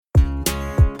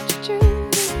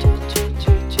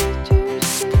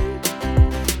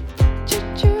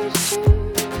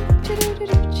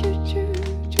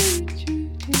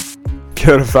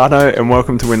Kia ora whānau, and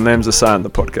welcome to When Lambs Are Silent, the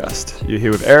podcast. You're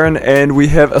here with Aaron, and we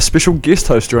have a special guest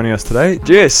host joining us today.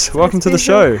 Jess, welcome to the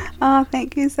show. Oh,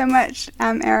 thank you so much,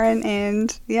 Aaron,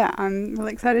 and yeah, I'm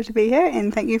really excited to be here,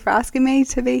 and thank you for asking me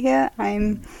to be here.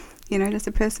 I'm, just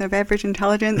a person of average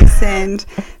intelligence and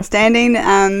standing,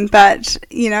 but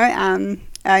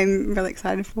I'm really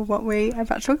excited for what we are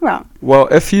about to talk about. Well,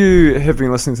 if you have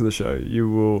been listening to the show, you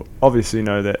will obviously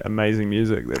know that amazing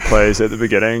music that plays at the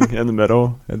beginning, in the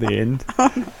middle, at the end.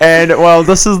 And, well,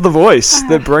 this is the voice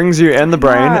that brings you, and the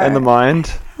brain, and the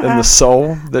mind, and the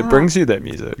soul that brings you that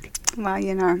music.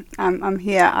 Well, I'm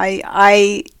here.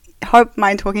 I hope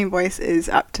my talking voice is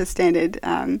up to standard.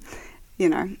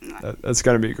 It's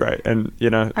going to be great. And,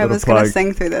 I was going to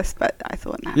sing through this, but I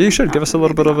thought, no. You should give us a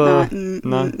little bit of a...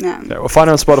 No? Okay, well, find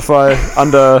it on Spotify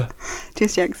under...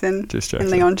 Jess Jackson and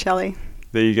Leon Shelley.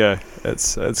 There you go.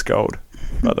 It's gold,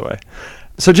 by the way.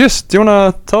 So, Jess, do you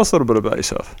want to tell us a little bit about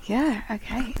yourself? Yeah,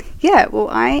 okay. Yeah, well,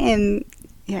 I am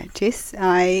Jess.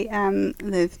 I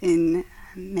live in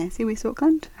Massey, West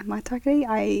Auckland, Waitakere.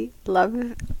 I love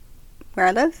where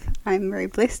I live. I'm very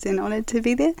blessed and honoured to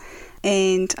be there.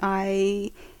 And I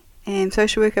am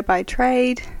social worker by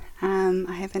trade.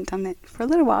 I haven't done that for a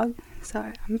little while, so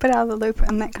I'm a bit out of the loop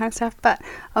on that kind of stuff. But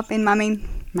I've been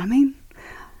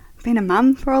been a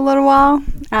mum for a little while.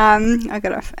 I've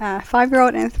got a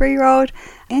 5-year-old and a 3-year-old.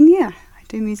 And yeah, I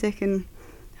do music and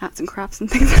arts and crafts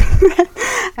and things like that.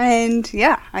 And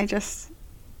yeah, that's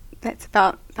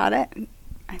about it.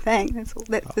 I think that's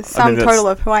the sum total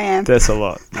of who I am. That's a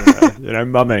lot.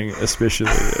 Mumming especially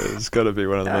has got to be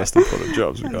one of the most important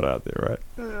jobs we've got out there, right?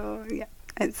 Oh, yeah,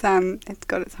 it's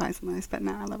got its highs and lows, but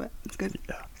no, I love it. It's good.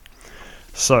 Yeah.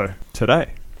 So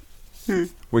today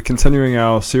we're continuing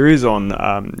our series on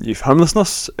youth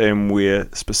homelessness, and we're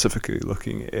specifically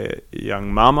looking at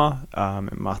young mama and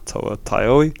Mātaua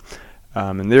Taioi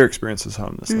and their experiences of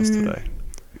homelessness today.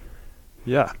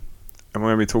 Yeah. And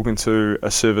we're going to be talking to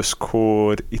a service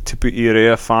called I Tipu I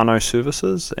Rea Whānau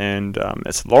Services, and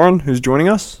it's Lauren who's joining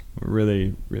us. We're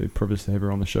really, really privileged to have her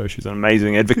on the show. She's an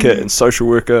amazing advocate and social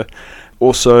worker.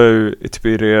 Also, I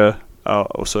Tipu I Rea are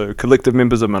also collective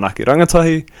members of Manaki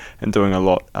Rangatahi, and doing a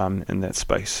lot in that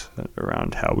space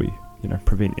around how we,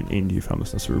 prevent and end youth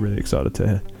homelessness. We're really excited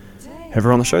to have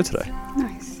her on the show today.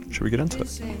 Nice. Should we get into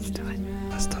it? Let's do it.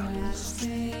 Let's do it.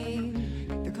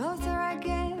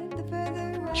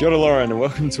 Kia ora, Lauren, and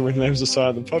welcome to When Lambs Are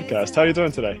Silent, the podcast. How are you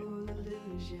doing today?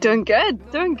 Doing good,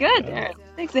 Aaron.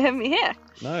 Thanks for having me here.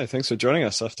 No, thanks for joining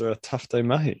us after a tough day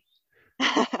mahi.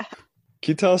 Can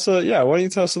you tell us, why don't you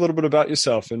tell us a little bit about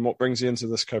yourself and what brings you into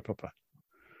this kaupapa?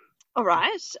 All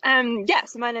right.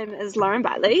 So my name is Lauren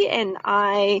Bailey, and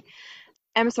I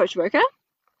am a social worker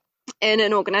in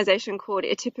an organisation called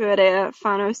I Tipu I Rea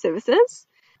Whānau Services.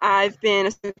 I've been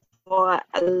a service for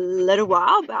a little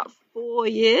while, about 4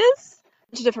 years.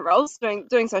 To different roles,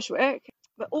 doing social work,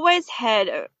 but always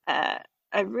had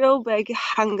a real big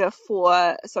hunger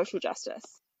for social justice.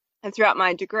 And throughout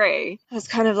my degree, I was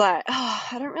kind of like,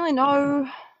 I don't really know.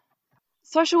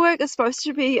 Social work is supposed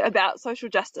to be about social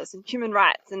justice and human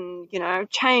rights and,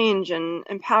 change and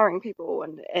empowering people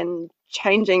and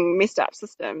changing messed up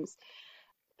systems.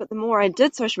 But the more I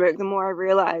did social work, the more I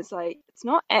realized, it's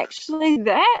not actually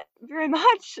that very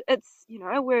much. It's,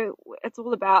 it's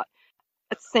all about,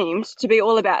 it seemed to be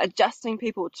all about adjusting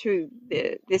people to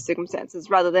their circumstances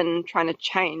rather than trying to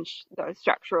change those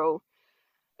structural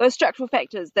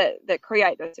factors that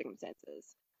create those circumstances.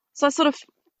 So I sort of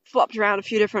flopped around a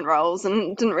few different roles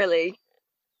and didn't really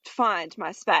find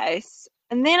my space.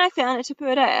 And then I found I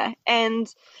Tipu I Rea.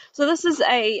 And so this is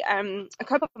a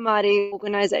kaupapa Māori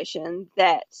organisation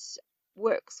that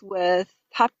works with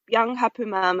young hapu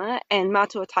mama and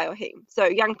mātua taioi, so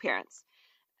young parents,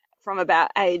 from about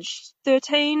age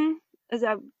 13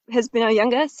 has been our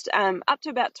youngest, up to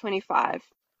about 25,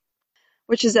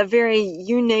 which is a very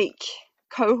unique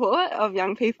cohort of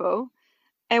young people.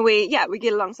 And we get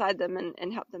alongside them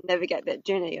and help them navigate that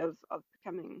journey of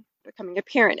becoming a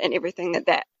parent and everything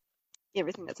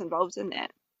that's involved in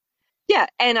that. Yeah,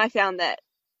 and I found that,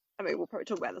 we'll probably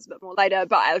talk about this a bit more later,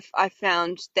 but I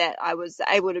found that I was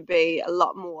able to be a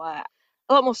lot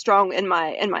more strong in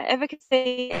my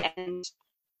advocacy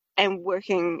and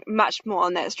working much more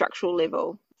on that structural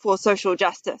level for social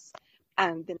justice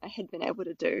than I had been able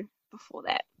to do before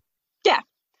that. Yeah,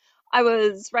 I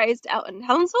was raised out in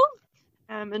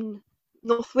Helensville, in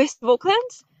northwest of Auckland,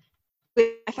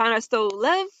 where I found I still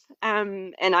live,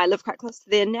 and I live quite close to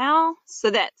there now.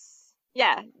 So that's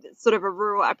sort of a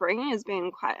rural upbringing has been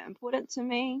quite important to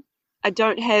me. I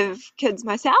don't have kids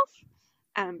myself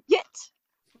yet,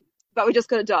 but we just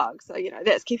got a dog, so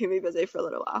that's keeping me busy for a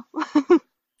little while.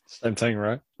 Same thing,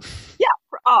 right? Yeah.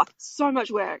 Oh, so much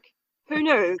work. Who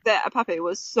knew that a puppy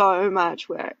was so much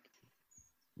work?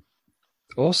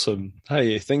 Awesome.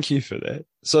 Hey, thank you for that.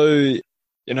 So,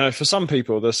 for some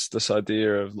people, this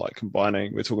idea of like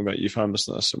combining, we're talking about youth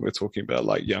homelessness and we're talking about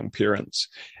like young parents,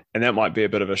 and that might be a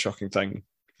bit of a shocking thing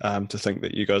to think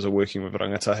that you guys are working with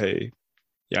rangatahi,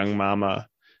 young mama,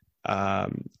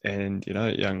 and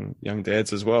young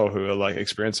dads as well who are like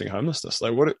experiencing homelessness.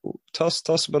 Like, tell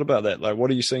us a bit about that. Like,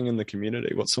 what are you seeing in the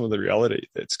community? What's some of the reality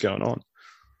that's going on?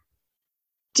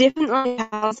 Definitely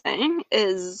housing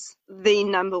is the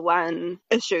number one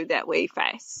issue that we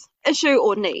face. Issue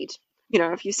or need.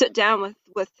 If you sit down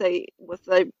with the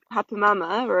hapa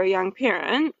mama or a young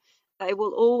parent, they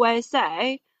will always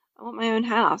say, I want my own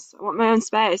house. I want my own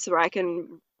space where I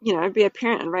can, be a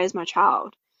parent and raise my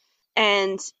child.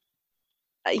 And,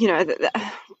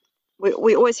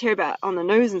 we always hear about on the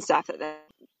news and stuff that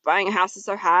buying a house is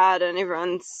so hard and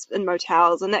everyone's in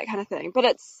motels and that kind of thing. But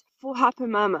it's for hapa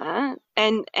mama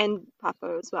and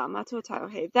papa as well, matua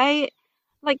taiohi,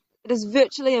 it is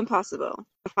virtually impossible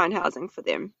to find housing for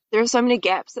them. There are so many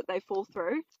gaps that they fall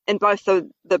through in both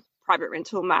the private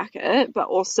rental market, but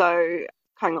also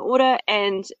kainga ora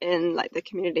and in like the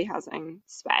community housing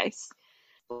space.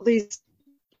 All these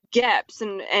gaps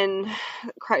and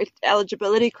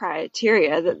eligibility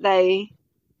criteria that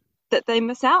they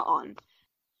miss out on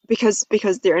because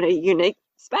they're in a unique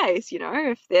space.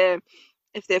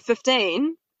 If they're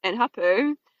 15 and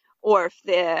hapu, or if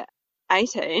they're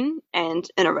 18 and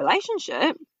in a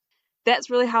relationship, that's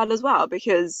really hard as well,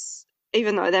 because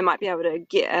even though they might be able to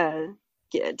get a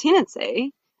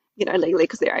tenancy, legally,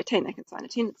 because they're 18, they can sign a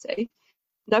tenancy.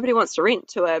 Nobody wants to rent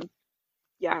to a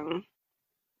young,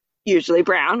 usually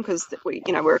brown, because we're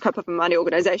a kaupapa Māori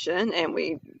organisation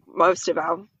and most of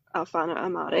our whānau are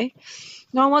Māori.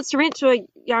 No one wants to rent to a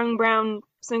young brown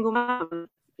single mum.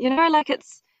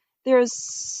 There is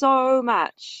so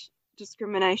much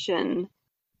discrimination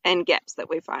and gaps that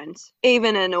we find,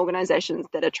 even in organisations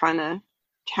that are trying to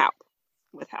help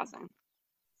with housing.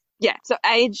 Yeah, so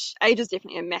age is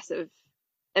definitely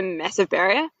a massive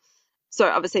barrier. So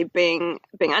obviously being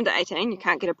under 18, you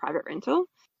can't get a private rental.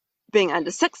 Being under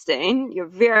 16, you're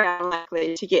very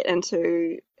unlikely to get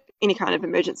into any kind of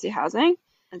emergency housing.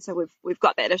 And so we've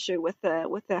got that issue with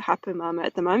the hapu mama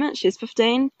at the moment. She's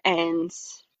 15 and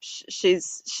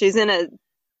she's in a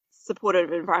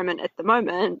supportive environment at the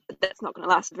moment, but that's not going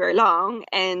to last very long,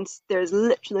 and there's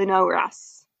literally nowhere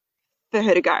else for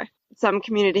her to go. Some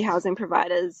community housing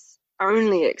providers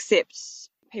only accept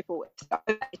people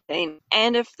over 18,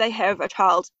 and if they have a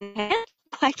child in hand,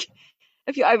 like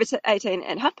if you're over 18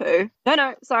 and hapu,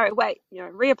 no, sorry, wait,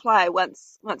 reapply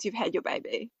once you've had your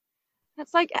baby.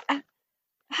 It's like,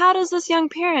 how does this young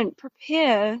parent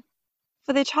prepare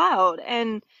for their child?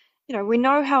 And we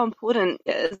know how important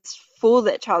it is for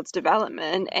that child's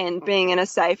development, and being in a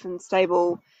safe and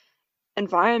stable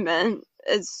environment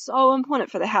is so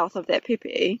important for the health of that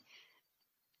pepe.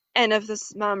 And if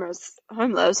this mama is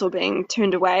homeless or being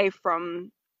turned away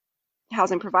from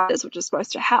housing providers, which is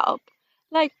supposed to help,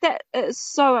 like that is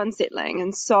so unsettling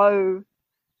and so,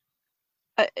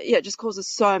 it just causes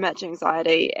so much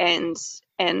anxiety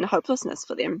and hopelessness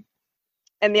for them.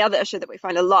 And the other issue that we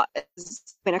find a lot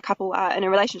is when a couple are in a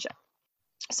relationship.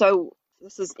 So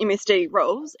this is MSD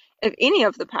rules. If any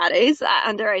of the parties are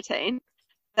under 18,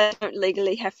 they don't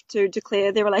legally have to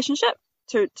declare their relationship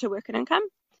to work and income.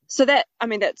 So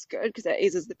that's good, because that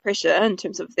eases the pressure in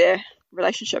terms of their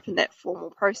relationship and that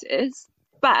formal process.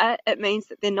 But it means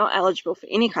that they're not eligible for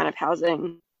any kind of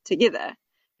housing together,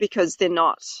 because they're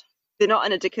not in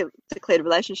a declared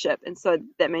relationship, and so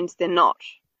that means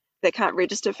they can't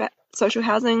register for social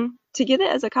housing together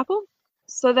as a couple.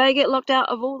 So they get locked out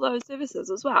of all those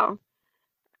services as well.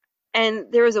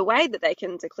 And there is a way that they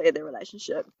can declare their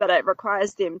relationship, but it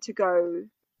requires them to go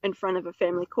in front of a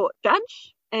family court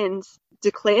judge and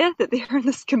declare that they're in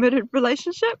this committed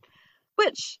relationship,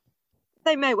 which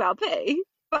they may well be,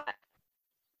 but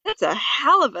that's a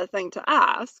hell of a thing to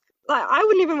ask. Like, I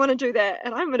wouldn't even want to do that,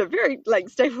 and I'm in a very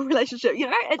stable relationship.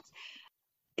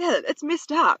 It's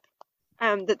messed up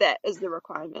that is the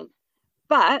requirement.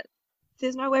 But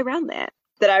there's no way around that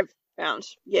I've found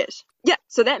yet. Yeah,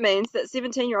 so that means that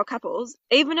 17-year-old couples,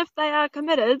 even if they are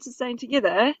committed to staying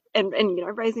together and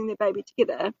raising their baby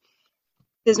together,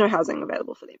 there's no housing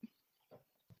available for them.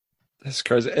 That's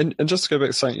crazy. And just to go back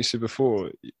to something you said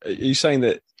before, are you saying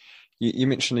that you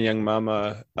mentioned a young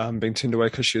mama being turned away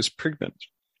because she was pregnant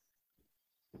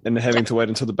and having to wait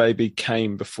until the baby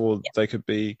came before they could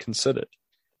be considered?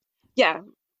 Yeah,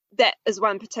 that is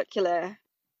one particular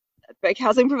big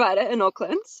housing provider in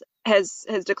Auckland has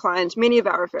declined many of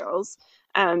our referrals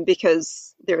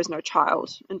because there is no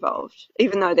child involved,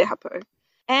 even though they're hapu.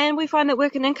 And we find that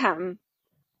work and income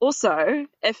also,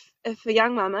 if a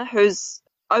young mama who's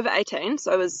over 18,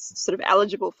 so is sort of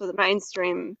eligible for the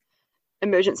mainstream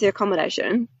emergency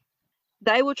accommodation,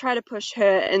 they will try to push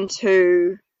her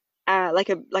into like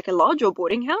a lodge or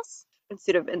boarding house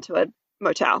instead of into a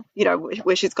motel,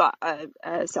 where she's got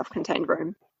a self-contained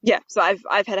room. Yeah, so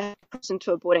I've had her pushed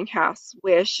into a boarding house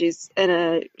where she's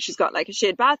got like a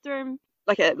shared bathroom,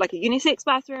 like a unisex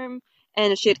bathroom,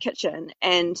 and a shared kitchen,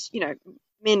 and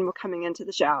men were coming into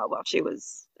the shower while she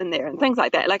was in there and things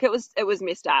like that. Like it was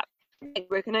messed up.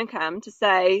 Work and income to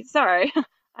say, sorry,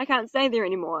 I can't stay there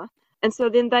anymore. And so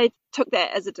then they took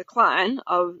that as a decline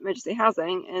of emergency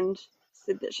housing and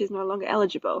said that she's no longer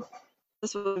eligible.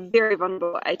 This was a very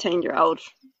vulnerable 18-year-old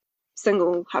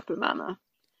single hapu mama.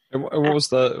 And what was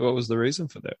the reason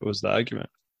for that? What was the argument?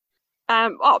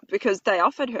 Because they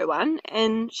offered her one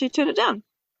and she turned it down.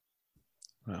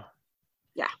 Wow.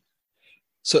 Yeah.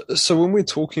 So when we're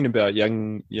talking about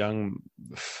young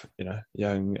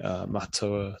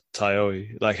matua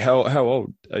taioi, like how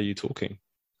old are you talking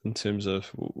in terms of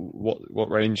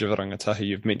what range of rangatahi?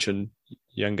 You've mentioned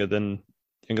younger than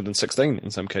 16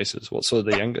 in some cases. What's sort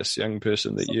of the youngest young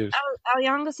person that you've? Our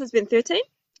youngest has been 13.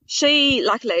 She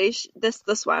luckily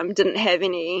this one didn't have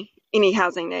any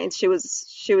housing needs. She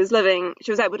was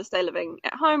able to stay living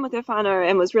at home with her whānau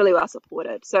and was really well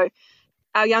supported. So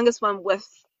our youngest one with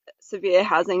severe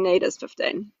housing need is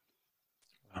 15.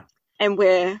 Wow. And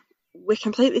we're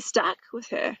completely stuck with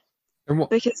her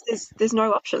because there's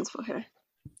no options for her.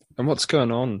 And what's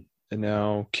going on in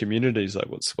our communities? Like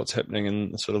what's happening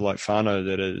in sort of like whānau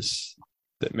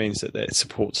that means that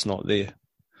support's not there?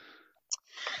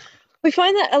 We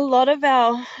find that a lot of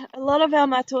our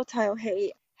matua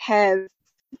taioi have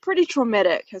pretty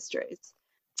traumatic histories.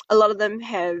 A lot of them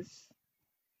have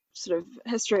sort of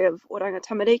history of oranga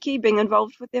tamariki being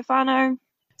involved with their whānau.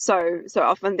 So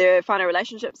often their whānau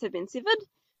relationships have been severed.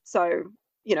 So,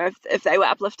 if they were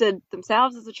uplifted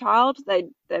themselves as a child, they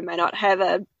may not have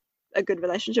a good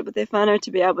relationship with their whānau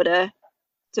to be able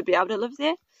to live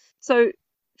there. So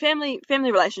family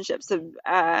relationships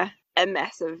are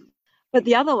massive. But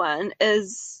the other one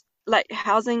is like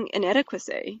housing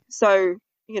inadequacy. So,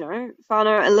 whānau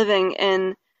are living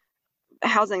in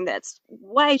housing that's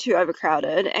way too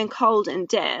overcrowded and cold and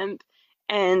damp,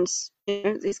 and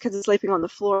these kids are sleeping on the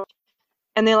floor,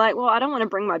 and they're like, well, I don't want to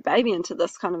bring my baby into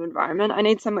this kind of environment. I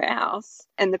need somewhere else.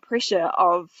 And the pressure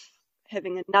of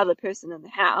having another person in the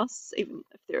house, even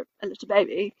if they're a little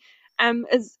baby,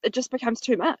 it just becomes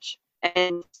too much.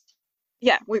 And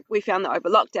yeah, we found that over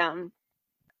lockdown,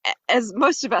 as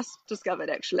most of us discovered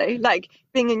actually, like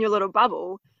being in your little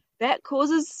bubble, that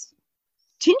causes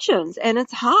tensions and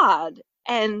it's hard.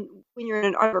 And when you're in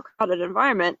an overcrowded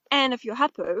environment, and if you're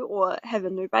hapu or have a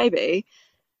new baby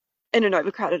in an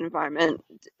overcrowded environment,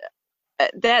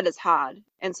 that is hard.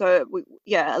 And so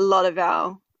a lot of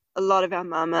our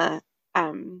mama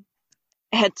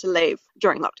had to leave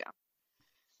during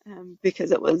lockdown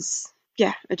because it was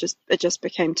it just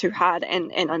became too hard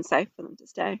and unsafe for them to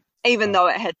stay, even though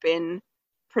it had been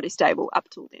pretty stable up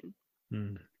till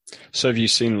then. So have you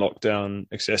seen lockdown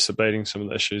exacerbating some of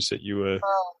the issues that you were?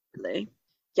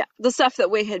 Yeah, the stuff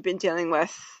that we had been dealing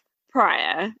with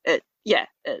prior, it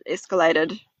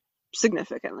escalated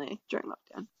significantly during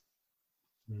lockdown.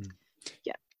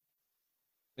 Yeah.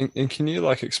 And can you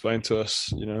explain to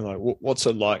us, what's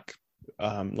it like?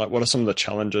 What are some of the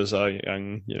challenges our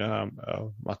young,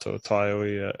 our matua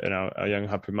taioi and our young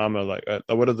hapu mama,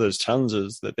 what are those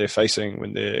challenges that they're facing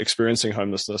when they're experiencing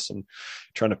homelessness and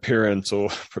trying to parent or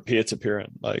prepare to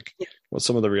parent? What's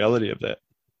some of the reality of that?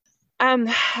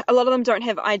 A lot of them don't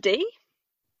have ID.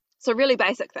 So really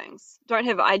basic things. Don't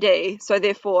have ID, so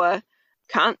therefore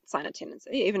can't sign a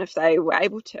tenancy, even if they were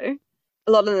able to.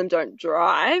 A lot of them don't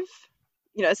drive,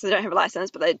 so they don't have a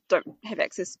license, but they don't have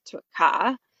access to a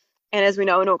car. And as we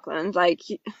know in Auckland,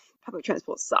 public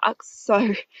transport sucks, so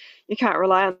you can't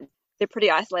rely on. They're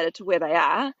pretty isolated to where they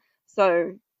are,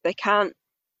 so they can't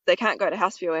go to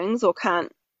house viewings or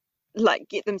can't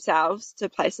get themselves to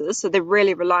places. So they're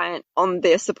really reliant on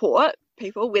their support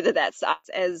people, whether that's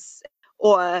us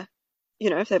or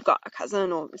if they've got a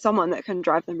cousin or someone that can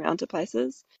drive them around to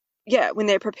places. Yeah, when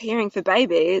they're preparing for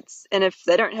baby, and if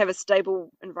they don't have a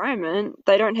stable environment,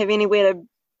 they don't have anywhere to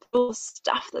all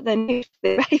stuff that they need for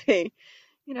their baby.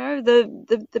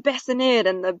 The bassinet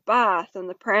and the bath and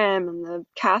the pram and the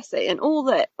car seat and all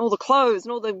the clothes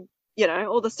and all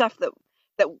the stuff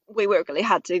that we work really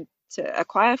hard to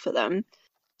acquire for them.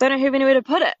 They don't have anywhere to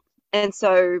put it. And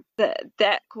so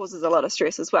that causes a lot of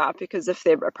stress as well, because if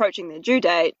they're approaching their due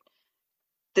date,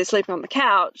 they're sleeping on the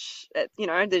couch,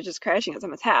 they're just crashing at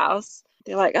someone's house.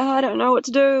 They're like, oh, I don't know what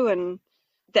to do, and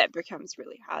that becomes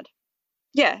really hard.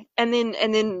 Yeah, and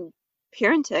then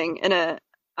parenting in a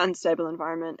unstable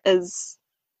environment is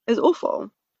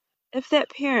awful. If that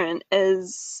parent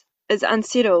is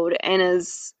unsettled and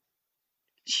is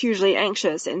hugely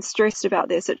anxious and stressed about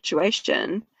their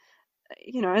situation,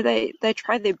 they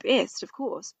try their best, of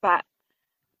course, but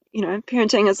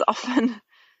parenting is often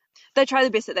they try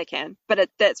the best that they can, but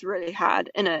that's really hard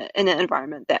in an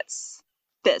environment that's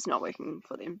not working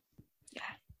for them.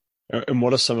 Yeah. And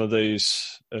what are some of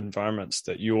these environments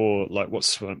that you're like?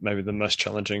 What's maybe the most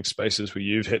challenging spaces where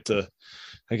you've had to,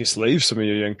 I guess, leave some of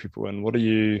your young people in? What are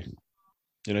you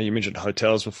mentioned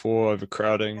hotels before,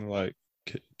 overcrowding. Like,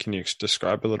 can you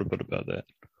describe a little bit about that?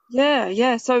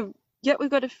 Yeah. So we've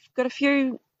got a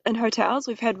few in hotels.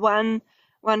 We've had one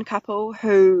couple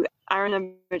who are in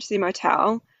an emergency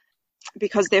motel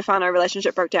because their whānau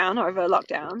relationship broke down over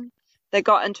lockdown. They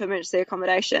got into emergency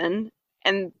accommodation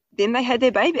and then they had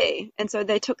their baby. And so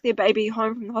they took their baby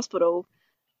home from the hospital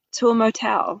to a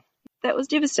motel. That was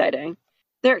devastating.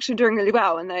 They're actually doing really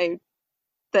well and they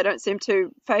don't seem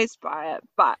too fazed by it,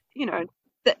 but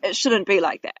it shouldn't be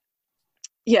like that.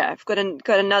 Yeah, I've got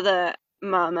another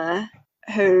mama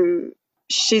who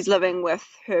she's living with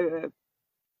her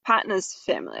partner's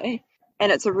family,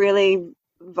 and it's a really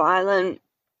violent,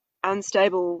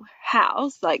 unstable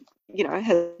house. Like,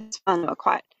 his family are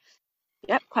quite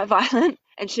violent,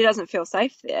 and she doesn't feel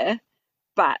safe there,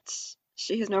 but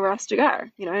she has nowhere else to go,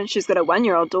 and she's got a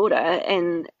 1-year-old daughter,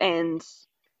 and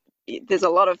there's a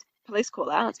lot of police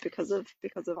call outs because of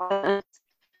violence,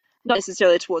 not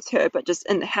necessarily towards her, but just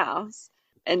in the house.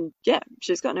 And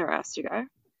she's got nowhere else to go.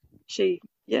 She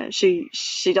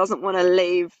doesn't want to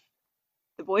leave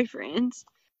the boyfriend,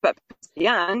 but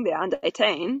they're under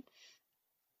 18,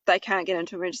 they can't get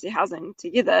into emergency housing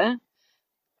together,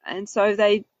 and so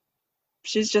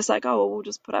she's just like, oh, well, we'll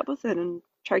just put up with it and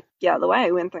try to get out of the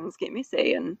way when things get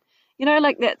messy. And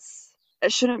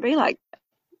it shouldn't be like that.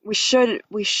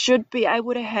 We should be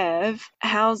able to have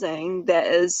housing that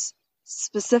is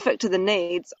specific to the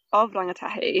needs of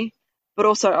rangatahi, but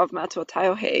also of Mātua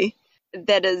Taiohi,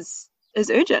 that is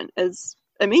urgent, is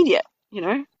immediate,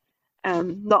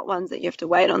 not ones that you have to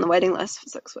wait on the waiting list for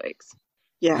 6 weeks.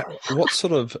 Yeah. What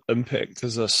sort of impact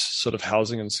does this sort of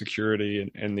housing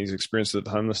insecurity and these experiences of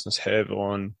homelessness have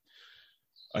on,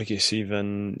 I guess,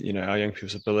 even, our young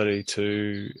people's ability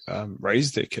to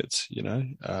raise their kids,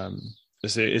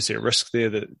 Is there a risk there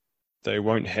that they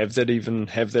won't have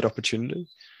that opportunity?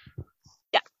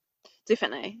 Yeah,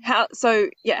 definitely.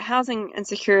 Housing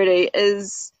insecurity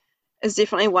is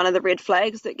definitely one of the red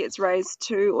flags that gets raised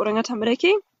to Oranga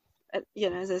Tamariki.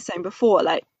 As I was saying before,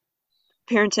 like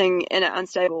parenting in an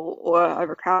unstable or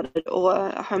overcrowded or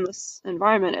a homeless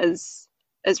environment is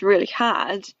really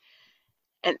hard,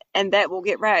 and that will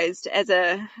get raised as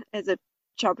a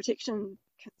child protection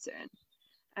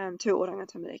concern to Oranga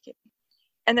Tamariki.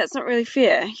 And that's not really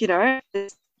fair,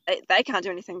 they can't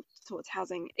do anything towards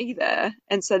housing either.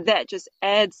 And so that just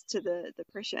adds to the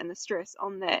pressure and the stress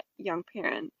on that young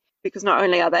parent, because not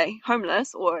only are they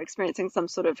homeless or experiencing some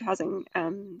sort of housing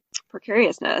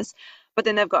precariousness, but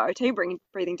then they've got OT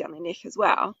breathing down their neck as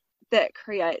well. That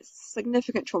creates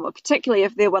significant trauma, particularly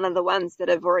if they're one of the ones that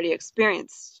have already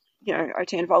experienced,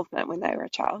 OT involvement when they were a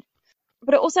child.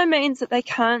 But it also means that they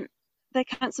can't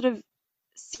sort of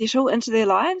settle into their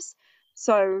lives.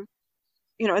 So,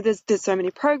 there's so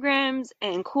many programs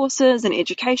and courses and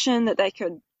education that they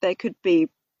could be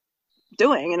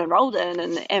doing and enrolled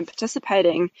in and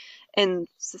participating in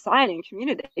society and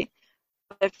community.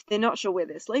 If they're not sure where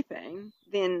they're sleeping,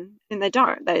 then they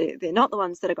don't. They're not the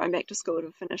ones that are going back to school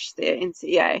to finish their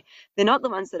NCEA. They're not the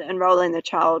ones that are enrolling their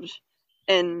child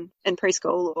in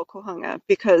preschool or kohanga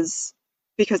because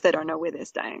they don't know where they're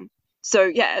staying.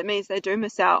 So it means they do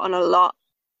miss out on a lot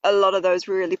of those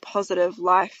really positive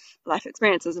life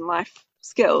experiences and life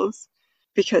skills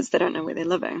because they don't know where they're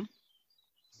living.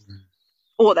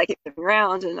 Or they keep moving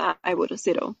around and are able to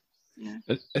settle. Yeah.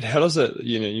 And how does it,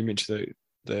 you mentioned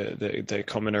the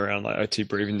comment around like OT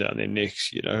breathing down their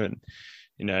necks, and,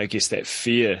 I guess that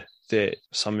fear that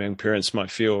some young parents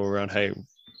might feel around, hey,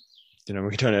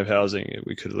 we don't have housing,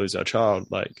 we could lose our child.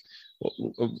 Like,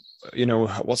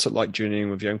 what's it like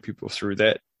journeying with young people through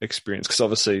that experience? Because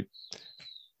obviously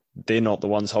they're not the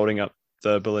ones holding up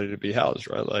the ability to be housed,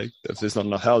 right? Like if there's not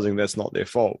enough housing, that's not their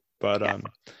fault. But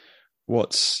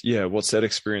what's that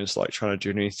experience like trying to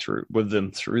journey with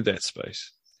them through that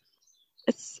space?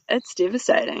 It's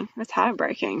devastating. It's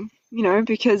heartbreaking,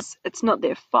 because it's not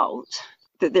their fault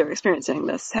that they're experiencing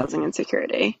this housing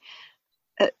insecurity.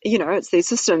 it's these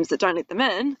systems that don't let them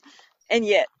in, and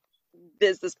yet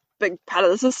there's this big part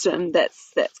of the system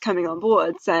that's coming on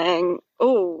board saying,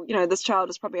 oh, this child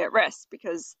is probably at risk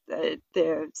because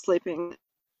they're sleeping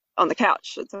on the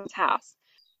couch at someone's house,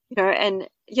 and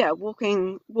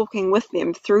walking with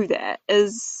them through that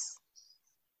is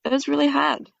really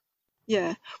hard.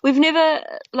 Yeah, we've never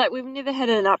had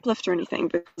an uplift or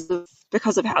anything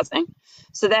because of housing,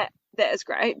 so that is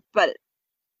great. But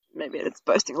maybe it's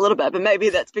boasting a little bit, but maybe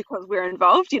that's because we're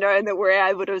involved, and that we're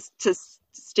able to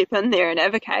step in there and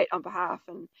advocate on behalf,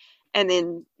 and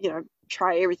then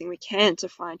try everything we can to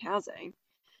find housing.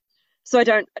 So I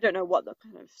don't know what the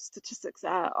kind of statistics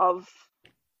are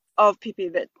of people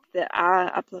that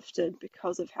are uplifted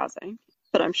because of housing,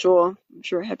 but I'm sure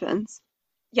it happens.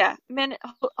 Yeah,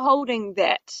 holding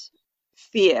that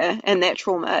fear and that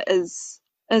trauma is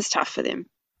tough for them.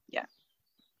 Yeah.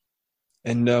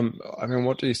 And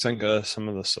what do you think are some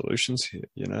of the solutions here?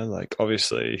 Like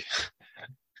obviously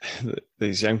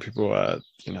these young people are,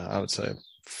 I would say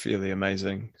fairly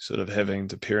amazing, sort of having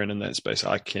to parent in that space.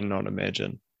 I cannot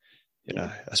imagine.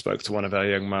 I spoke to one of our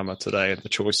young mama today and the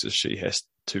choices she has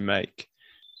to make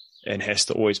and has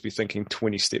to always be thinking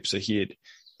 20 steps ahead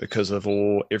because of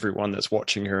everyone that's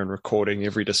watching her and recording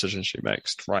every decision she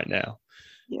makes right now.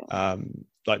 Yeah.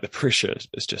 Like the pressure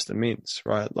is just immense,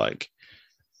 right? Like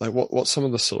what's some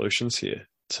of the solutions here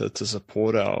to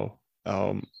support our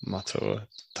matua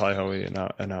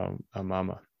taihoe and our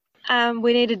mama?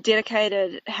 We need a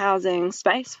dedicated housing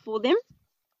space for them,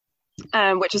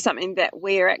 which is something that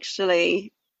we're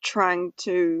actually trying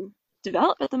to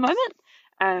develop at the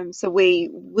moment. So we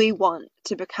want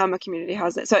to become a community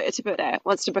housing. So Te Puere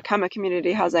wants to become a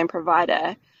community housing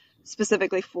provider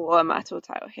specifically for matua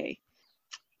taihoe.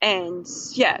 And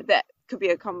that could be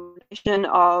a combination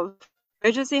of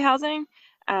emergency housing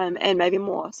and maybe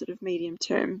more sort of medium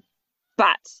term.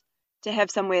 But to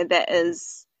have somewhere that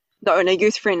is not only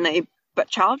youth friendly but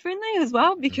child friendly as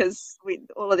well, because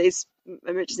all of these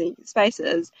emergency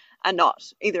spaces are not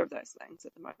either of those things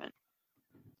at the moment.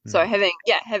 So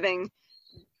having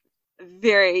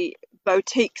very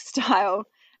boutique style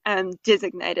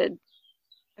designated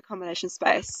accommodation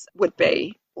space would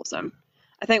be awesome.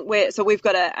 I think we've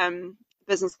got a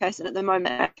business case in at the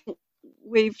moment.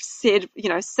 We've said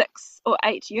 6 or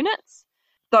 8 units,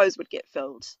 those would get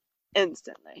filled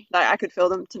instantly. Like I could fill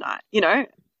them tonight. It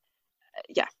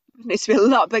needs to be a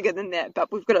lot bigger than that,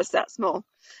 but we've got to start small.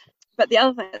 But the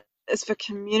other thing is for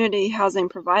community housing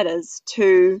providers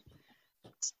to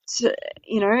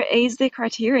ease their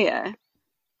criteria.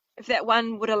 If that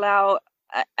one would allow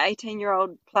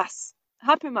 18-year-old plus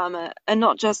hapu mama, and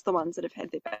not just the ones that have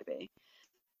had their baby.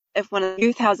 If one of the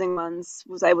youth housing ones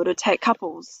was able to take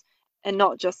couples and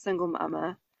not just single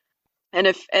mama, and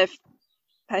if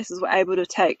places were able to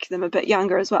take them a bit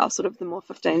younger as well, sort of the more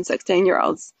 15,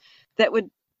 16-year-olds, that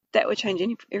would change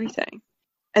everything.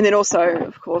 And then also,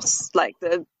 of course, like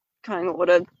the Kāinga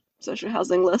Ora social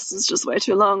housing list is just way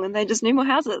too long, and they just need more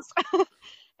houses.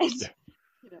 I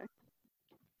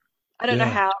don't know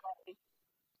how.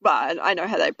 Well, I know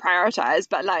how they prioritize,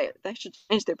 but like they should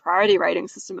change their priority rating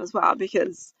system as well,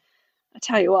 because I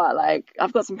tell you what, like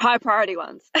I've got some high priority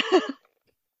ones.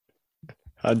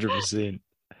 100%.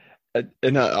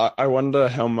 And I wonder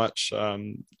how much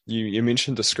you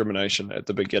mentioned discrimination at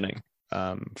the beginning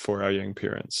for our young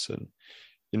parents, and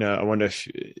I wonder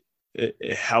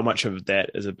how much of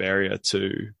that is a barrier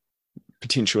to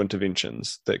potential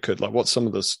interventions that could, like, what's some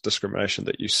of this discrimination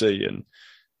that you see, and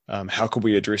how could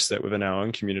we address that within our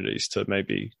own communities to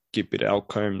maybe get better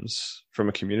outcomes from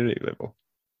a community level?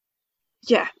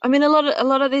 Yeah, I mean, a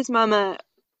lot of these mama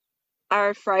are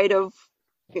afraid of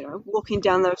walking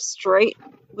down the street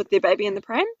with their baby in the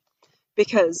pram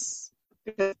because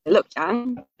they look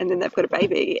young and then they've got a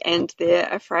baby, and they're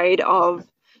afraid of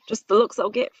just the looks they'll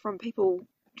get from people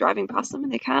driving past them in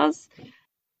their cars.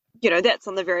 That's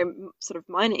on the very sort of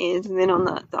minor end, and then on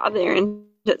the other end,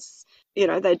 it's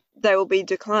they will be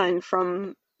declined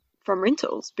from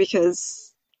rentals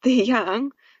because they're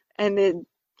young and they're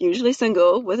usually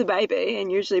single with a baby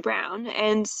and usually brown,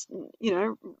 and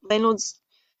landlords,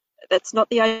 that's not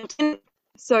the ideal.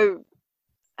 So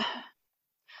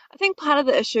I think part of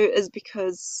the issue is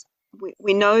because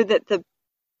we know that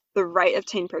the rate of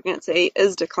teen pregnancy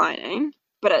is declining,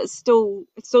 but it still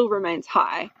remains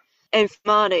high, and for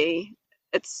Māori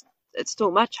it's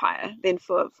still much higher than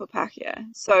for Pākehā.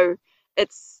 So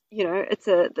it's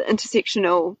the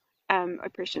intersectional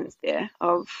oppressions there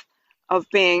of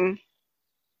being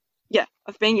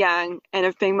young, and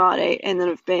of being Māori, and then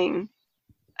of being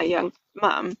a young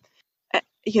mum,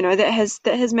 that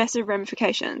has massive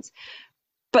ramifications.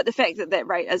 But the fact that that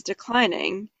rate is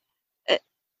declining,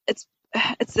 it's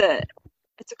a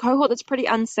cohort that's pretty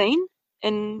unseen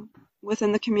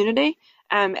within the community,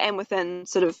 and within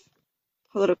sort of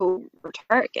political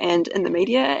rhetoric and in the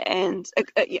media,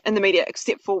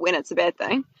 except for when it's a bad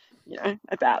thing,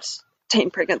 about teen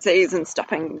pregnancies and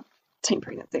stopping teen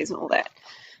pregnancies and all that.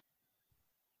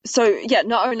 So yeah,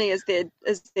 not only is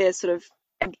there sort of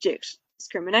abject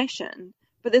discrimination,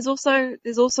 but there's also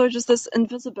just this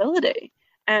invisibility,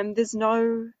 and there's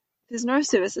no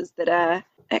services that are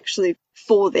actually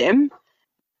for them.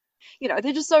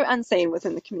 They're just so unseen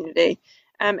within the community,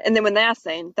 and then when they are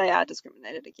seen, they are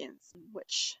discriminated against,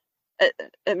 which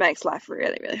it makes life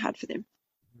really, really hard for them.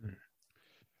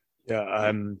 Yeah,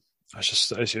 I was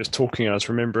just, as you was talking, I was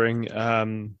remembering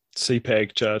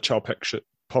CPAG, Child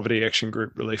Poverty Action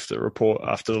Group, released a report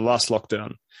after the last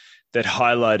lockdown that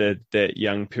highlighted that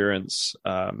young parents,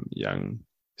 young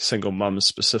single mums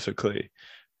specifically,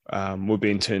 were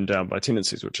being turned down by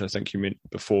tenancies, which I think you meant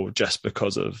before, just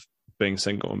because of being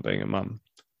single and being a mum.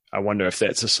 I wonder if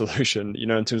that's a solution,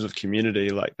 in terms of community,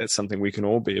 like that's something we can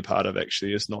all be a part of,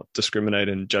 actually, is not discriminate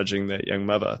and judging that young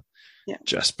mother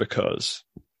just because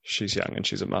she's young and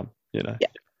she's a mum, Yeah.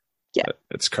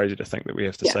 It's crazy to think that we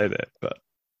have to say that, but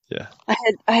yeah.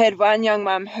 I had one young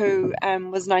mum who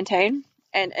was 19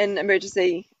 and in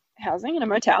emergency housing in a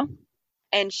motel,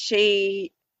 and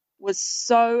she was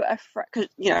so afraid, because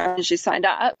when she signed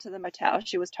up to the motel,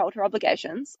 she was told her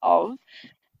obligations of,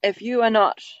 if you are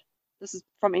not, this is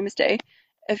from MSD,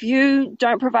 if you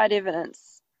don't provide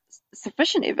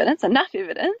sufficient evidence, enough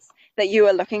evidence that you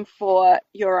are looking for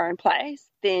your own place,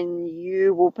 then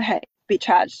you will be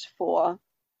charged for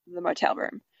the motel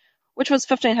room, which was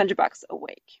 $1,500 a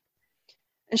week.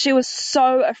 And she was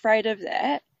so afraid of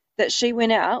that she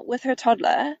went out with her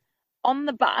toddler on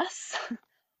the bus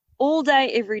all day,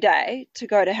 every day, to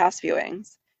go to house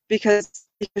viewings because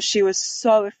she was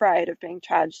so afraid of being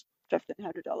charged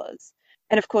 $1,500.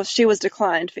 And of course, she was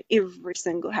declined for every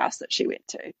single house that she went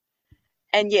to.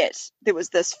 And yet there was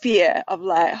this fear of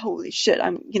like, holy shit,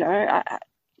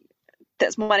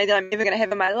 that's money that I'm never going to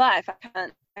have in my life.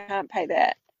 I can't pay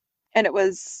that. And that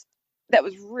was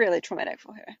really traumatic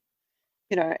for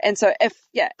her, And so if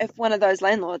one of those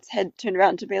landlords had turned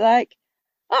around to be like,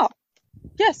 oh,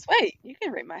 yeah, sweet, you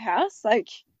can rent my house, like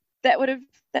that would have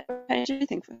changed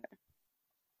everything for her.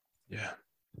 Yeah.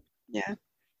 Yeah.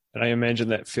 And I imagine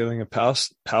that feeling of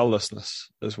powerlessness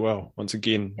as well. Once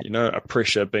again, a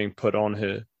pressure being put on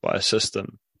her by a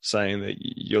system saying that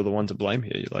you're the one to blame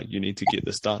here. You're like, you need to get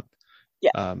this done.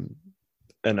 Yeah.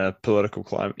 In a political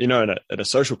climate, in a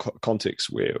social context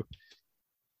where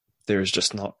there is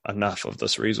just not enough of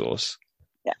this resource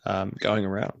going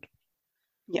around.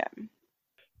 Yeah.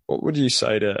 What would you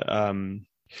say to,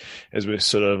 as we're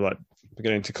sort of like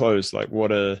beginning to close, like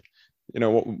what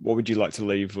what would you like to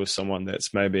leave with someone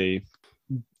that's maybe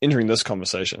entering this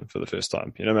conversation for the first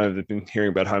time? Maybe they've been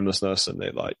hearing about homelessness and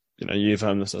they're like, youth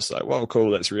homelessness, like, well,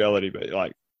 cool, that's reality. But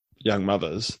like young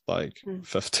mothers, like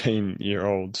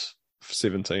 15-year-olds,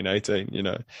 17,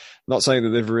 18, not saying that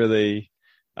they've really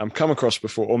come across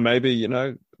before, or maybe,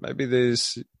 maybe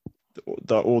there's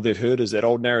all they've heard is that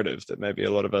old narrative that maybe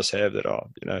a lot of us have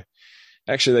that,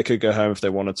 actually they could go home if they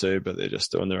wanted to, but they're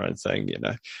just doing their own thing,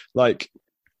 like,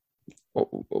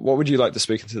 what would you like to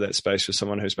speak into that space for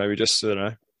someone who's maybe just,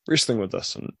 wrestling with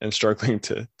this and struggling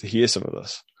to hear some of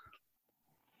this?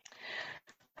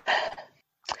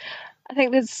 I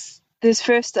think there's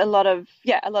first a lot of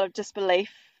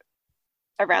disbelief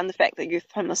around the fact that youth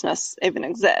homelessness even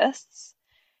exists,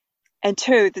 and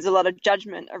two, there's a lot of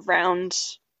judgment around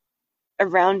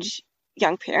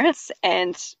young parents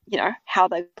and how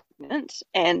they got pregnant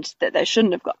and that they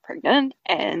shouldn't have got pregnant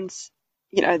and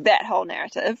that whole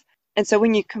narrative. And so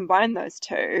when you combine those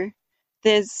two,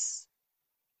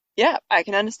 I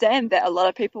can understand that a lot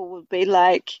of people would be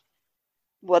like,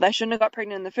 well, they shouldn't have got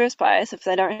pregnant in the first place. If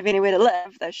they don't have anywhere to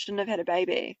live, they shouldn't have had a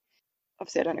baby.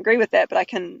 Obviously, I don't agree with that, but I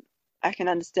can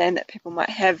understand that people might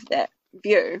have that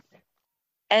view.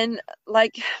 And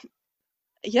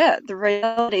the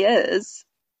reality is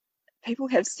people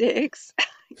have sex,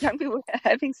 young people are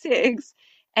having sex,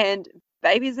 and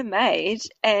babies are made,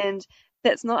 and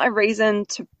that's not a reason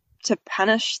to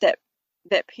punish that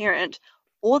parent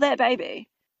or that baby,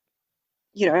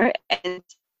 and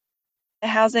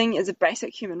housing is a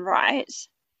basic human right,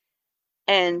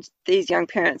 and these young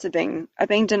parents are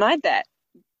being denied that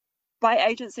by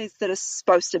agencies that are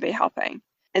supposed to be helping.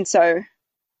 And so,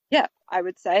 I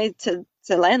would say to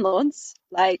landlords,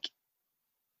 like,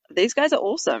 these guys are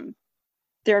awesome.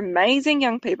 They're amazing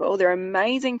young people, they're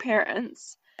amazing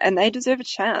parents, and they deserve a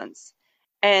chance.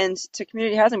 And to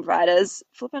community housing providers,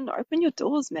 flipping open your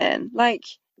doors, man. Like,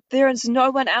 there is no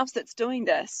one else that's doing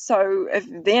this. So if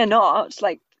they're not,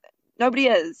 like, nobody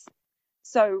is.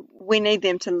 So we need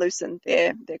them to loosen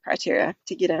their criteria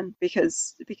to get in,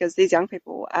 because these young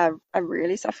people are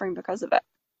really suffering because of it.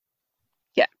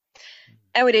 Yeah.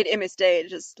 And we need MSD to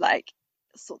just like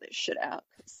sort their shit out,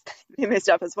 because they're messed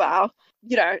up as well.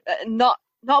 You know,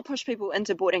 not push people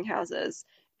into boarding houses.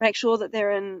 Make sure that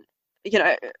they're in, you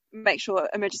know, make sure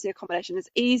emergency accommodation is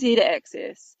easy to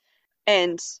access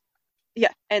and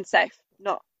safe,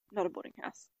 not a boarding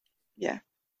house. Yeah.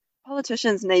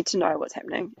 Politicians need to know what's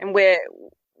happening, and we're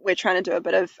trying to do a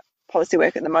bit of policy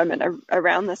work at the moment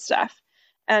around this stuff.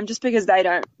 Just because they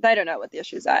don't know what the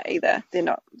issues are either. They're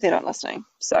not listening.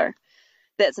 So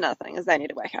that's another thing, is they need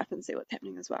to wake up and see what's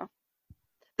happening as well.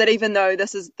 That even though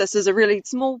this is a really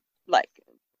small, like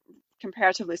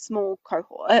comparatively small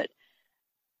cohort,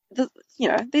 you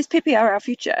know, these people are our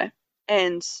future,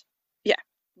 and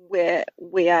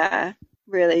we are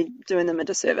really doing them a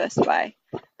disservice by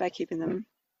keeping them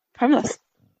homeless.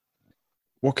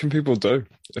 What can people do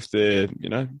if they're, you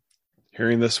know,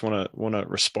 hearing this, want to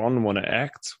respond, want to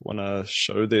act, want to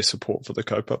show their support for the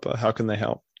kaupapa? How can they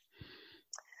help?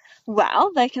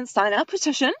 Well, they can sign our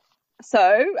petition.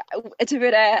 So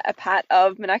Itiwere are part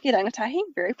of Manaaki Rangatahi,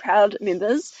 very proud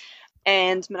members,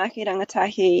 and Manaaki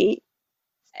Rangatahi,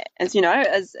 as you know,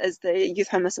 as the Youth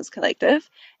Homelessness Collective,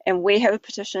 and we have a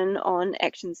petition on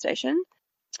Action Station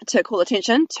to call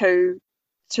attention to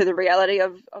the reality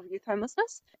of youth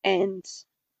homelessness, and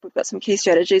we've got some key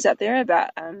strategies up there about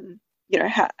you know,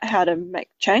 how to make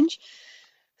change.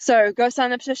 So go sign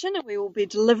the petition, and we will be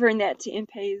delivering that to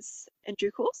MPs in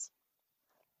due course.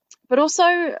 But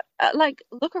also, like,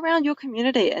 look around your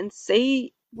community and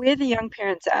see where the young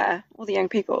parents are, or the young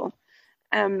people,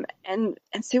 and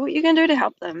see what you can do to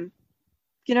help them.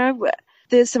 You know,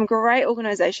 there's some great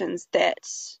organisations that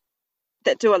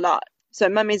do a lot. So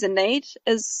Mummies in Need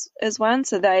is one.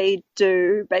 So they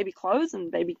do baby clothes and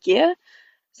baby gear.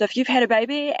 So if you've had a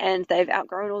baby and they've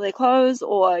outgrown all their clothes,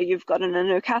 or you've gotten a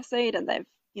new car seat and they've,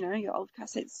 you know, your old car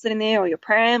seat's sitting there, or your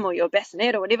pram or your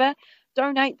bassinet or whatever,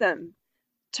 donate them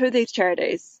to these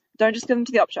charities. Don't just give them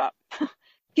to the op shop.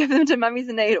 Give them to Mummies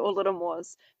in Need or Little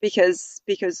Moors, because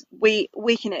we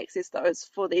can access those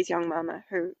for these young mama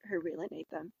who really need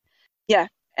them. Yeah.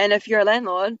 And if you're a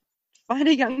landlord, find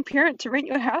a young parent to rent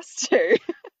your house to.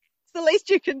 It's the least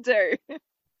you can do.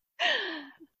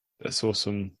 That's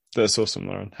awesome. That's awesome,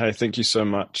 Lauren. Hey, thank you so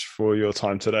much for your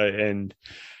time today, and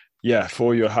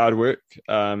for your hard work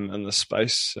in the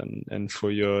space, and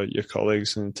for your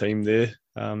colleagues and team there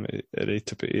at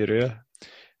Itiwere.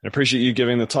 And I appreciate you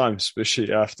giving the time,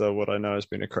 especially after what I know has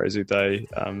been a crazy day,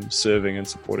 serving and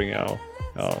supporting our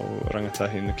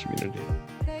rangatahi in the community.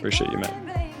 Appreciate you, mate.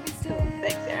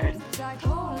 Thanks, Aaron.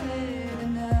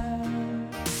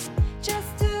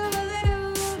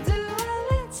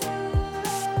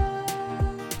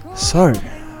 So,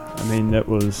 I mean, that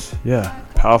was,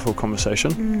 powerful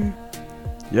conversation.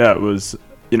 Yeah, it was,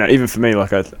 you know, even for me,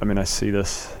 like, I see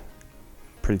this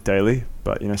pretty daily,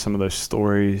 but, you know, some of those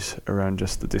stories around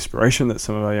just the desperation that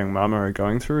some of our young mama are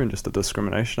going through, and just the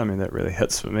discrimination, I mean, that really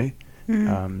hits for me.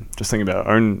 Just thinking about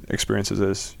our own experiences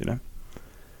as, you know,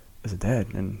 as a dad,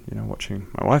 and, you know, watching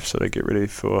my wife sort of get ready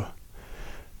for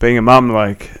being a mum.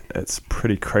 Like, it's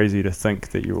pretty crazy to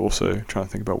think that you're also trying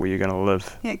to think about where you're going to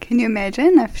live. Yeah, can you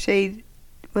imagine if she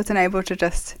wasn't able to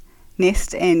just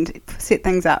nest and set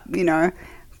things up, you know,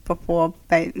 before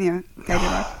baby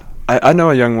life? I know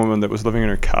a young woman that was living in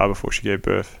her car before she gave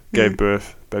birth.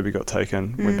 Baby got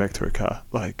taken, went back to her car.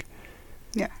 Like,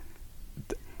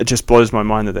 it just blows my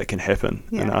mind that can happen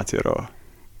in Aotearoa.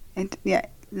 And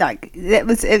like, it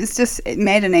was just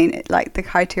maddening, like the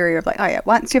criteria of, like,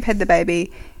 once you've had the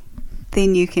baby,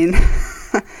 then you can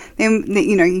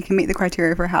you know, you can meet the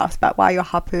criteria for a house. But while you're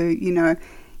hapu, you know,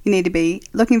 you need to be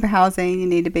looking for housing, you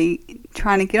need to be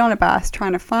trying to get on a bus,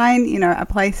 trying to find, you know, a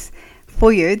place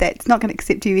for you that's not going to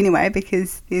accept you anyway,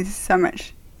 because there's so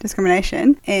much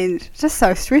discrimination, and just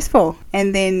so stressful.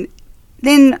 And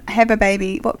then have a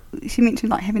baby. What she mentioned,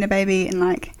 like having a baby in,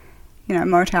 like, you know, a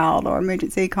motel or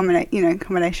emergency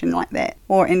accommodation like that,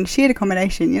 or in shared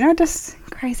accommodation, you know, just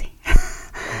crazy.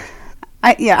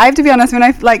 I have to be honest, when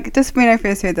I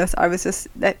first heard this, I was just,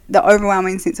 the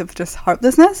overwhelming sense of just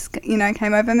hopelessness, you know,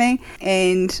 came over me.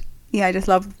 And I just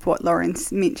love what Lauren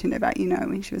mentioned about, you know,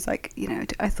 when she was like, you know,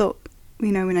 I thought,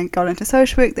 you know, when I got into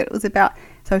social work, that it was about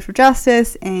social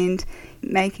justice and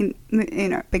making, you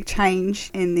know, big change,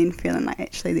 and then feeling like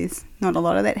actually there's not a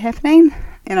lot of that happening.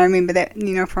 And I remember that,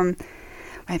 you know, from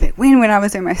way back when I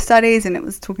was doing my studies, and it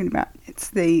was talking about, it's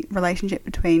the relationship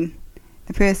between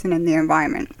the person and their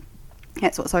environment.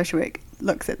 That's what social work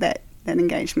looks at, that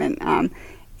engagement.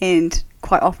 And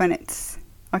quite often it's,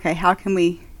 okay, how can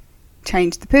we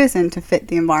change the person to fit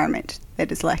the environment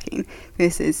that is lacking,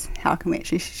 versus how can we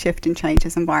actually shift and change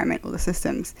this environment or the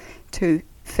systems to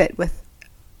fit with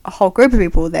a whole group of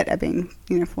people that are being,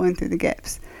 falling through the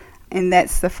gaps. And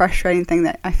that's the frustrating thing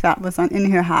that I felt was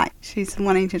in her heart. She's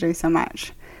wanting to do so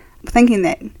much, thinking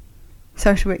that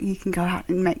social work, you can go out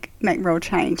and make real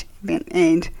change,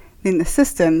 and then the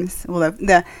systems or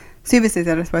the services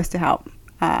that are supposed to help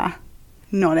are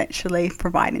not actually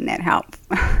providing that help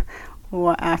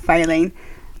or are failing.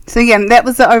 So yeah, that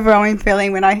was the overwhelming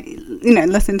feeling when I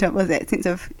listened to it, was that sense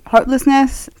of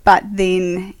hopelessness, but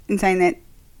then in saying that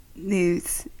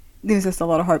there's just a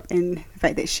lot of hope in the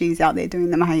fact that she's out there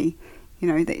doing the mahi,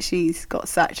 that she's got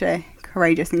such a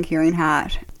courageous and caring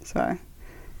heart. So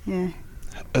yeah.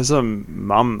 As a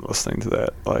mum listening to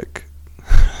that, like,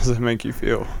 how does it make you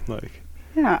feel? Like,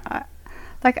 yeah,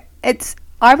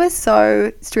 I was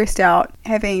so stressed out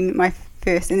having my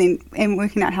first, and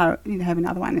working out how to have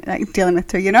another one, like dealing with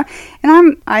two,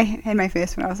 and I had my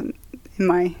first when I was in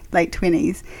my late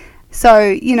 20s, so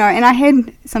and I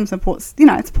had some supports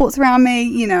around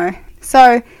me,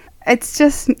 so it's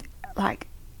just like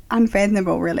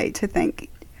unfathomable really to think,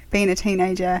 being a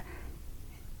teenager,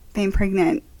 being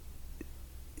pregnant,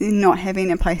 not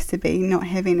having a place to be, not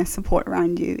having a support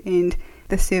around you, and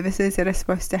the services that are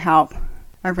supposed to help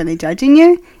are really judging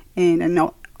you and are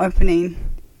not opening.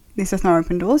 There's just no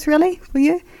open doors really for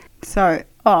you. So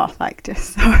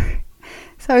just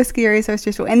so scary, so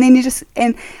stressful. And then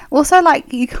and also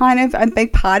like you kind of, a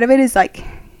big part of it is like,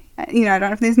 I don't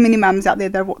know if there's many mums out there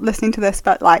that are listening to this,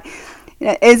 but like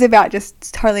it is about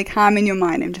just totally calming your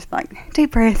mind and just like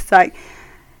deep breaths, like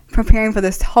preparing for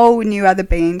this whole new other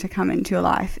being to come into your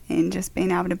life, and just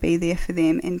being able to be there for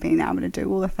them and being able to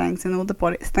do all the things and all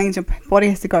the things your body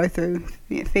has to go through,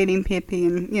 feeding Peppy,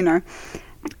 and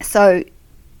so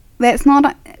that's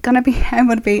not going to be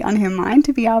able to be on her mind,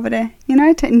 to be able to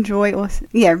to enjoy or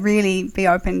really be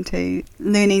open to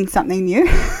learning something new.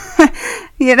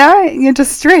 You're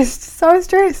just stressed, so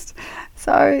stressful.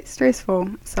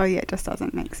 So it just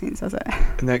doesn't make sense, does it?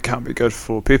 And that can't be good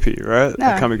for Peppy, right? No.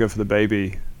 That can't be good for the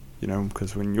baby,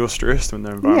 because when you're stressed, when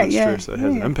the environment's stressed, it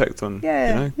has an impact on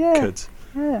kids.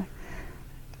 Yeah.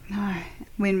 No.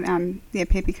 When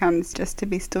Peppy comes, just to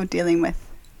be still dealing with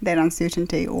that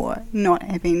uncertainty, or not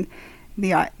having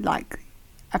the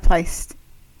a place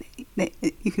that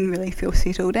you can really feel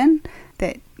settled in,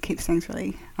 that keeps things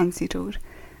really unsettled.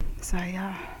 So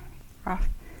rough.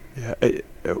 Yeah,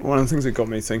 one of the things that got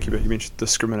me thinking about, you mentioned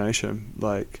discrimination,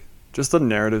 like just the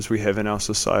narratives we have in our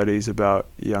societies about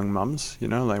young mums,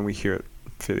 like we hear it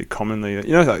fairly commonly,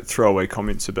 like throwaway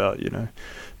comments about,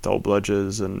 dull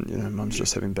bludgers and, mums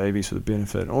just having babies for the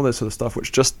benefit and all that sort of stuff,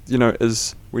 which just,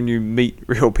 is when you meet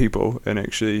real people and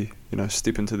actually,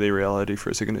 step into their reality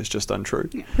for a second, it's just untrue.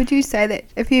 Would you say that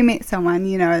if you met someone,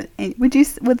 would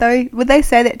they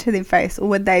say that to their face, or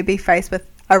would they be faced with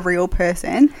a real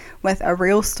person with a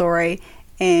real story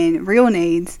and real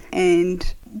needs,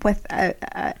 and with a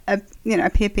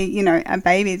Peppy, a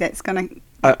baby that's going to...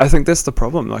 I think that's the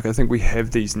problem. Like, I think we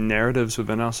have these narratives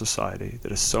within our society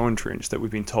that are so entrenched that we've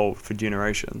been told for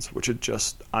generations, which are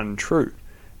just untrue.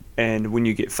 And when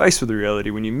you get faced with the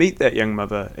reality, when you meet that young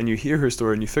mother and you hear her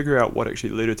story and you figure out what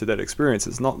actually led her to that experience,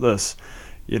 it's not this,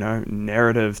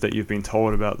 narrative that you've been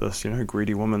told about this,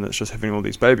 greedy woman that's just having all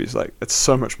these babies. Like, it's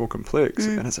so much more complex,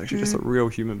 and it's actually just a real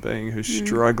human being who's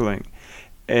struggling.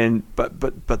 And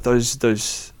but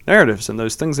those narratives and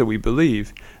those things that we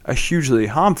believe are hugely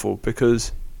harmful,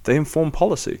 because they inform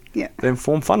policy, they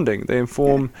inform funding, they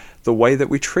inform the way that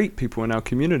we treat people in our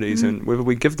communities, and whether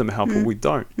we give them help or we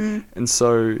don't. And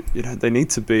so we need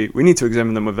to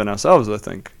examine them within ourselves, I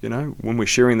think, when we're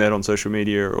sharing that on social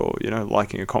media, or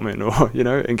liking a comment, or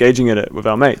engaging in it with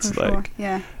our mates. For like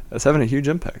sure. It's having a huge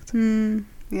impact.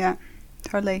 Yeah,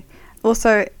 totally.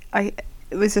 Also,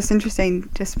 it was just interesting,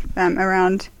 just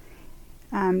around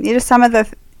just some of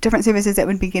the different services that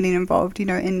would be getting involved,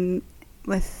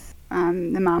 with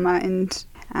the mama,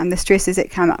 and the stresses that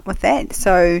come up with that.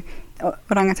 So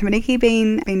Oranga Tamariki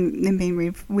being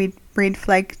red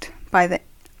flagged by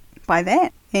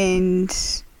that, and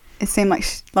it seemed like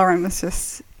Lauren was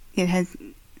just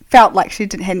felt like she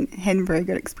hadn't very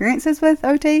good experiences with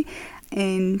OT,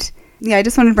 and I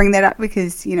just wanted to bring that up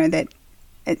because that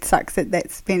it sucks that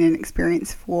that's been an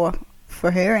experience for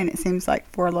her, and it seems like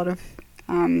for a lot of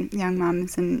young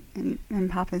mums and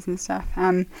papas and stuff.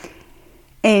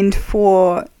 And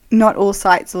for not all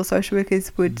sites or social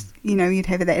workers would, you'd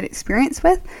have that experience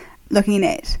with, looking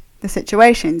at the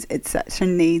situations. It's such a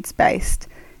needs-based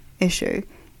issue,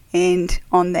 and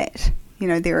on that,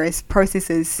 there is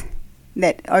processes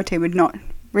that OT would not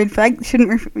red flag,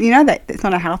 shouldn't, that it's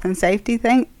not a health and safety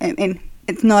thing, and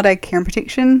it's not a care and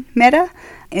protection matter,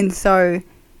 and so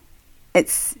it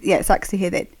sucks to hear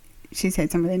that she's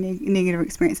had some of the negative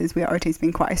experiences where OT's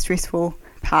been quite a stressful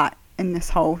part in this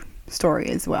whole story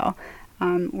as well,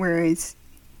 whereas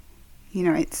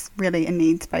it's really a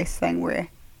needs-based thing where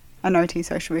an OT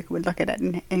social worker would look at it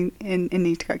and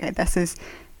need to go, okay, this is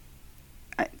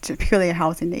purely a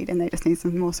housing need and they just need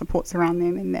some more supports around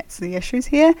them, and that's the issues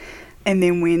here. And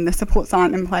then when the supports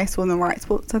aren't in place or the right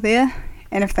supports are there,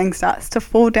 and if things starts to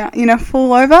fall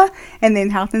over, and then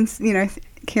health and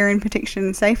care and protection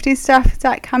and safety stuff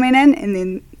start coming in, and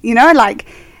then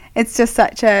it's just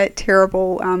such a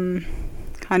terrible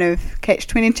kind of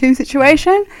catch-22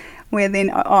 situation where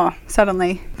then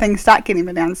suddenly things start getting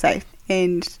a bit unsafe,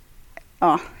 and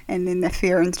then the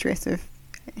fear and stress of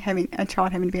having a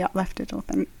child having to be uplifted or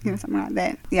something like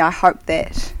that. Yeah, I hope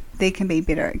that there can be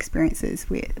better experiences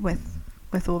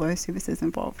with all those services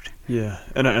involved. Yeah,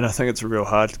 and I think it's real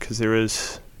hard because there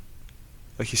is,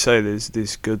 like you say,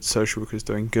 there's good social workers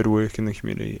doing good work in the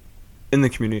community and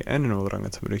in Oranga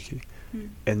Tamariki,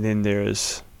 and then there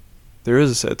is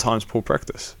at times poor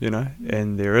practice,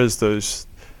 and there is those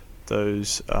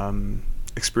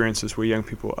experiences where young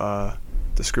people are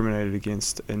discriminated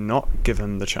against and not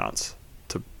given the chance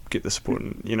to get the support.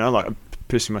 And like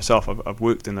personally myself, I've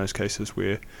worked in those cases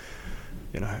where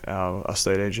our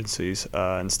state agencies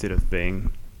instead of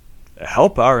being a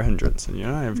help are a hindrance, and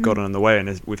have gotten in the way,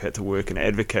 and we've had to work and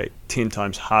advocate 10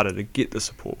 times harder to get the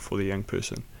support for the young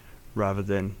person, rather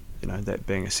than that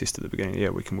being assessed at the beginning. Yeah,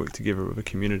 we can work together with a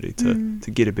community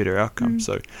to get a better outcome.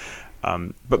 So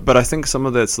but I think some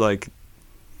of that's like,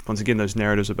 once again, those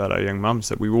narratives about our young mums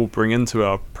that we all bring into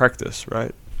our practice,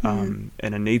 right? And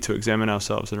a need to examine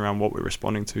ourselves and around what we're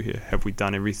responding to here. Have we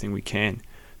done everything we can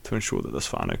to ensure that this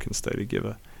whānau can stay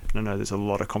together? And I know there's a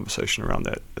lot of conversation around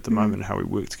that at the moment, and how we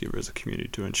work together as a community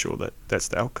to ensure that that's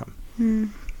the outcome.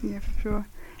 Yeah, for sure.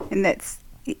 And that's,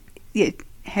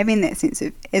 having that sense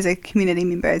of, as a community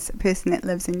member, as a person that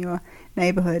lives in your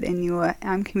neighbourhood, in your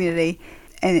community,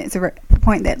 and it's a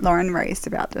point that Lauren raised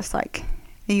about just like,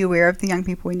 are you aware of the young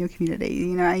people in your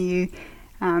community? Are you,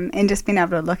 and just being able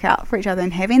to look out for each other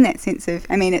and having that sense of,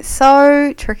 it's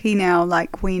so tricky now,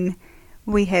 like when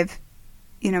we have,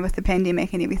 with the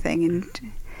pandemic and everything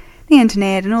and the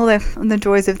internet and all the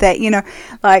joys of that,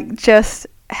 like just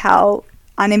how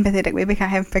unempathetic we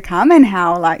have become, and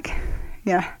how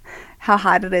how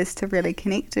hard it is to really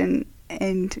connect, and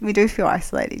we do feel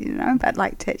isolated, but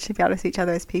like to actually be able to see each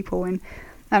other as people. And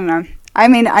I don't know,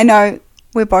 I know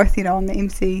we're both, on the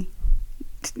MC,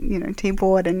 T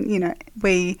board, and,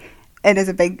 it is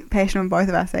a big passion of both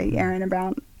of us, Aaron,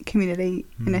 about community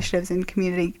initiatives and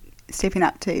community stepping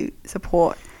up to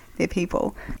support their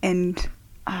people. And,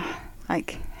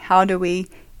 how do we,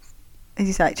 as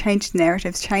you say, change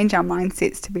narratives, change our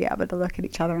mindsets to be able to look at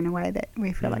each other in a way that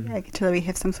we feel like actually we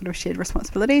have some sort of shared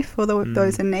responsibility for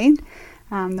those in need,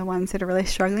 the ones that are really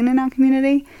struggling in our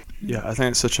community. Yeah, I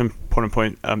think it's such an important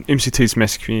point. MCT's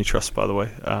Massey Community Trust, by the way,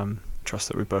 trust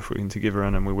that we're both working together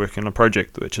in, and we're working on a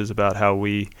project which is about how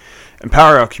we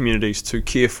empower our communities to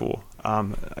care for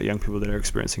young people that are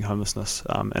experiencing homelessness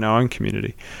in our own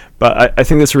community. But I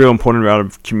think that's a real important route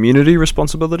of community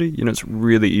responsibility. It's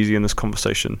really easy in this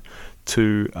conversation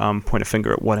to point a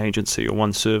finger at one agency or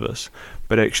one service,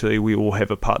 but actually we all have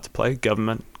a part to play,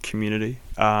 government, community,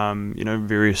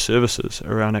 various services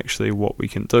around actually what we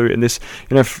can do. And this,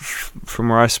 from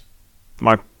where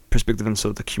my perspective in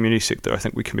sort of the community sector, I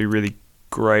think we can be really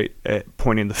great at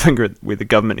pointing the finger at where the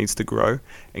government needs to grow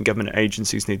and government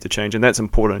agencies need to change, and that's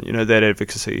important. That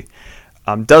advocacy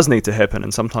does need to happen,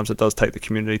 and sometimes it does take the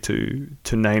community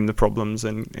to name the problems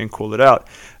and call it out,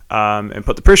 and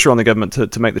put the pressure on the government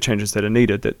to make the changes that are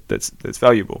needed. That's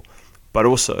valuable. But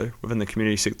also within the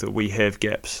community sector, we have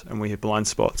gaps and we have blind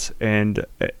spots, and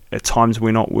at times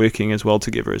we're not working as well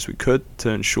together as we could to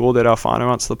ensure that our whānau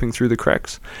aren't slipping through the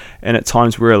cracks. And at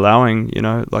times we're allowing,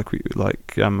 I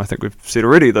think we've said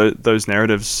already, those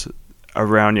narratives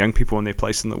around young people and their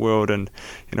place in the world, and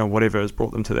whatever has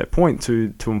brought them to that point,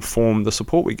 to inform the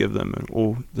support we give them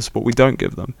or the support we don't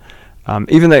give them.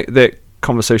 Even that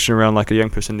conversation around like a young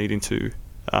person needing to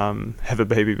have a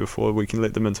baby before we can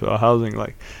let them into our housing,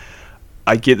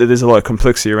 I get that there's a lot of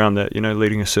complexity around that.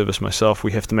 Leading a service myself,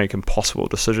 we have to make impossible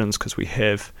decisions because we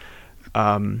have,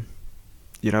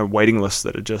 waiting lists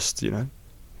that are just,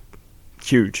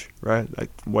 huge, right?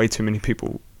 Like way too many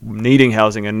people needing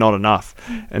housing and not enough.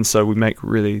 And so we make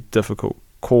really difficult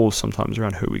calls sometimes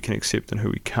around who we can accept and who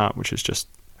we can't, which is just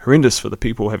horrendous for the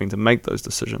people having to make those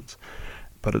decisions.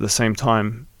 But at the same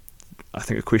time, I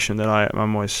think a question that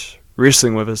I'm always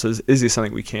wrestling with is there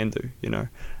something we can do?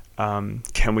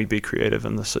 Can we be creative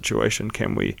in this situation?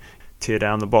 Can we tear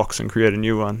down the box and create a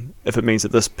new one if it means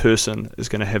that this person is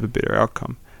going to have a better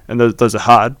outcome? And those are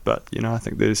hard, but I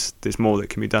think there's more that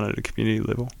can be done at a community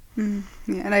level. Yeah,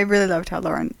 and I really loved how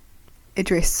Lauren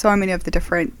addressed so many of the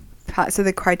different parts of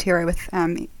the criteria with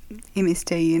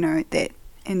MSD, that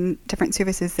in different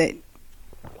services that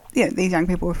these young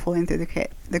people were falling through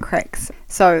the cracks.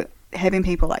 So having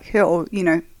people like her, or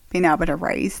being able to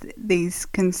raise these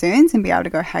concerns and be able to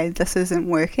go, hey, this isn't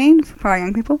working for our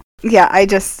young people. Yeah,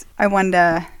 I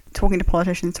wonder, talking to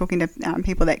politicians, talking to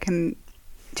people that can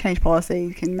change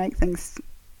policy, can make things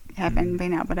happen,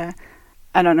 being able to,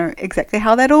 I don't know exactly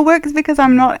how that all works because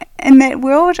I'm not in that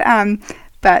world,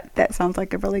 but that sounds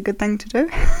like a really good thing to do.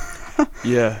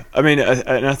 Yeah, I mean,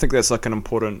 I think that's like an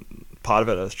important part of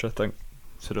it, which I think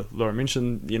sort of Laura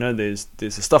mentioned. There's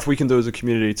the stuff we can do as a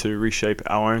community to reshape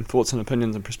our own thoughts and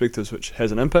opinions and perspectives, which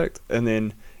has an impact, and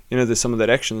then there's some of that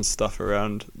action stuff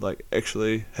around like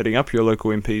actually hitting up your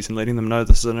local MPs and letting them know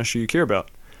this is an issue you care about,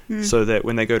 so that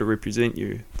when they go to represent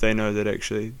you, they know that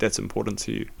actually that's important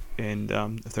to you, and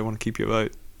if they want to keep your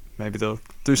vote, maybe they'll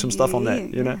do some stuff on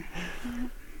that.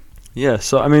 Yeah.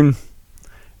 So I mean,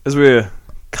 as we're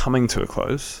coming to a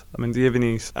close, I mean, do you have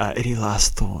any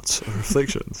last thoughts or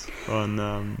reflections on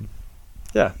on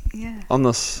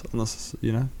this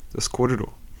this corridor?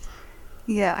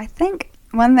 Yeah, I think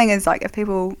one thing is, like, if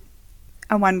people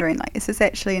are wondering, like, is this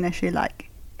actually an issue like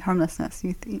homelessness?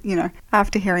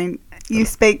 After hearing you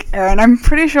speak, Aaron, I'm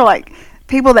pretty sure like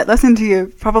people that listen to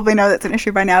you probably know that's an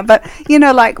issue by now. But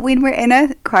like when we're in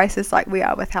a crisis like we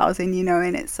are with housing,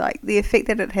 and it's like the effect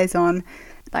that it has on,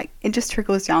 like, it just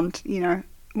trickles down to,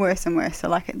 worse and worse. So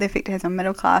like the effect it has on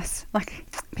middle class like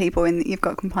people, and you've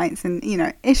got complaints and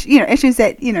issues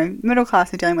that middle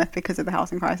class are dealing with because of the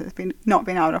housing crisis, not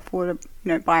being able to afford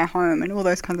to buy a home, and all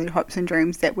those kinds of hopes and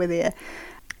dreams that were there,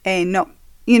 and not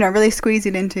really squeeze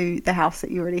it into the house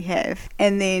that you already have.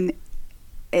 And then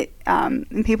it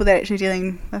and people that are actually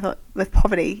dealing with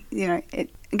poverty, I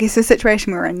guess the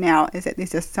situation we're in now is that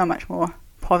there's just so much more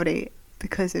poverty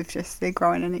because of just the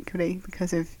growing inequity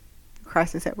because of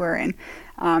crisis that we're in,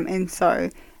 and so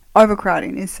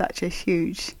overcrowding is such a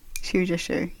huge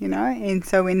issue, and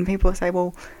so when people say,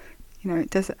 well,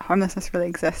 does homelessness really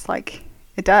exist? Like,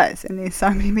 it does, and there's so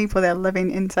many people that are living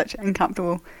in such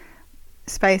uncomfortable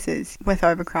spaces with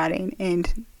overcrowding,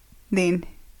 and then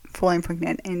falling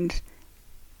pregnant, and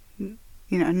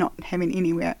not having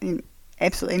anywhere,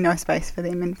 absolutely no space for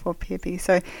them and for PRP.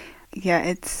 So yeah,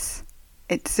 it's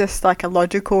just like a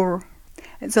logical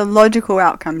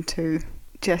outcome to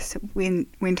just when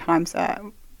times are,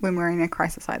 when we're in a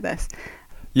crisis like this.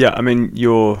 Yeah, I mean,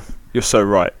 you're so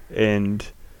right. And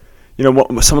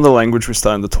what some of the language we're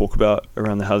starting to talk about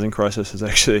around the housing crisis is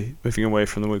actually moving away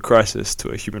from the word crisis to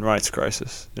a human rights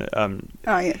crisis. And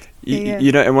one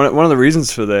of the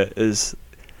reasons for that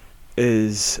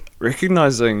is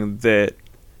recognizing that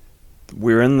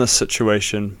we're in this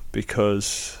situation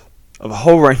because of a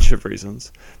whole range of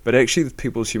reasons, but actually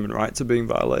people's human rights are being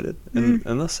violated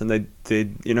in this, and they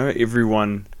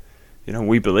everyone,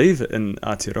 we believe in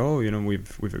Aotearoa,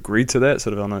 we've agreed to that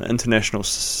sort of on an international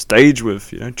stage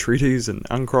with treaties and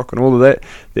UNCROC and all of that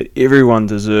everyone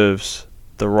deserves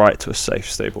the right to a safe,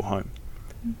 stable home.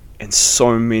 And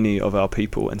so many of our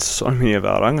people and so many of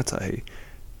our rangatahi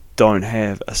don't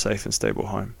have a safe and stable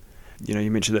home. You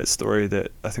mentioned that story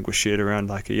that I think was shared around,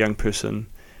 like a young person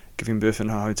giving birth in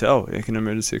a hotel, like an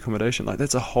emergency accommodation. Like,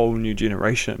 that's a whole new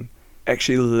generation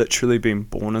actually literally being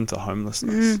born into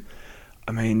homelessness.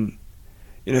 I mean,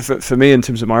 for me, in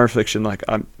terms of my reflection, like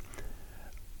I'm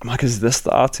like, is this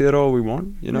the Aotearoa we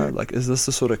want? Like, is this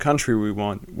the sort of country we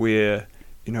want where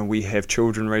we have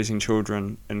children raising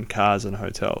children in cars and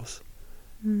hotels?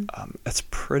 It's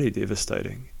pretty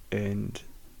devastating, and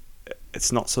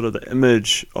it's not sort of the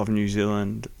image of New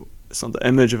Zealand. It's not the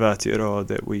image of Aotearoa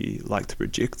that we like to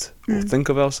project or think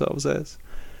of ourselves as,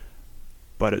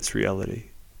 but it's reality.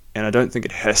 And I don't think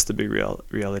it has to be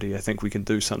reality. I think we can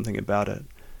do something about it.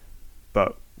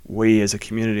 But we as a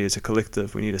community, as a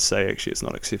collective, we need to say, actually, it's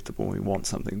not acceptable. We want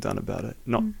something done about it.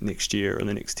 Not next year or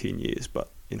the next 10 years,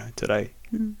 but, today.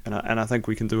 And I think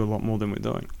we can do a lot more than we're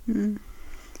doing. And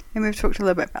we've talked a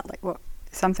little bit about, like, what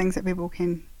some things that people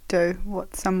can do,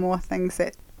 what some more things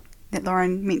that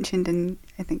Lauren mentioned in,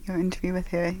 I think, your interview with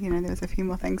her. There was a few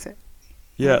more things that...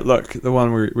 Yeah, look, the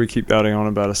one we keep batting on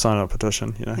about a sign-up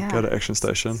petition, go to Action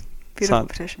Station. Beautiful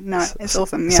petition. No, it's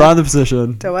awesome. Yeah. Sign the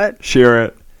petition. Do it. Share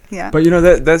it. Yeah. But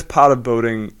that's part of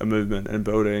building a movement and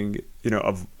building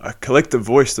a collective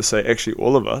voice to say, actually,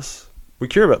 all of us, we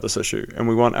care about this issue, and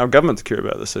we want our government to care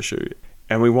about this issue,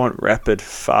 and we want rapid,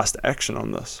 fast action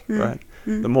on this, right?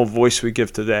 The more voice we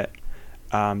give to that,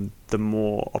 the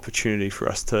more opportunity for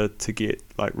us to get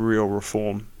like real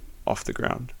reform off the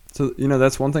ground. So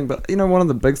that's one thing, but one of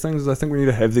the big things is I think we need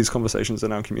to have these conversations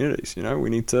in our communities. We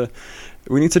need to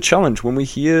challenge when we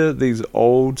hear these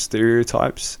old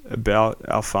stereotypes about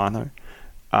our whānau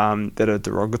that are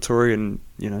derogatory and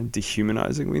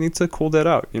dehumanizing. We need to call that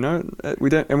out. We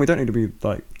don't need to be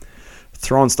like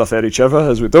throwing stuff at each other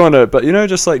as we're doing it, but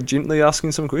just like gently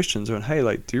asking some questions around, hey,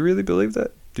 like, do you really believe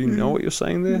that? Do you know what you're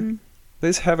saying there?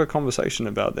 Let's have a conversation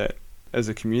about that as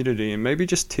a community, and maybe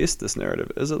just test this narrative.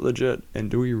 Is it legit,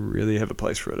 and do we really have a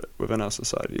place for it within our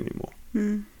society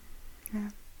anymore? Yeah.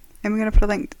 And we're going to put a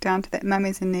link down to that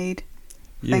Mummies in Need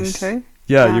thing too.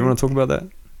 Yeah, you want to talk about that?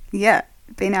 Yeah,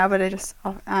 being able to just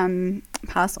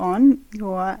pass on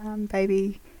your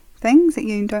baby things that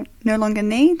you no longer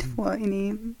need for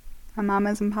any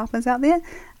mamas and papas out there.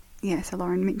 Yeah, so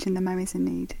Lauren mentioned the Mummies in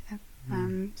Need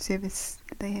service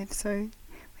that they have, so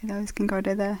those can go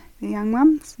to the young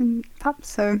mums and pups,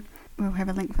 so we'll have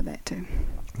a link for that too.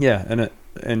 Yeah,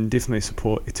 and definitely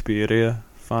support E Te Pērea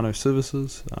whānau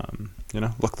services.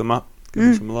 Look them up, give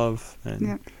them some love,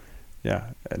 and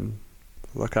and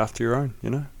look after your own.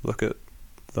 Look at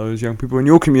those young people in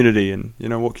your community, and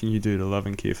what can you do to love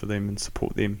and care for them and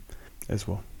support them as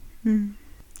well.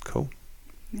 Cool.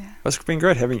 Yeah, it's been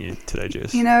great having you today,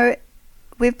 Jess.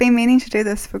 We've been meaning to do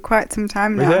this for quite some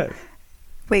time now. We have.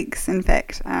 Weeks, in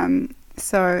fact.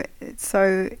 So it's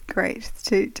so great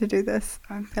to do this.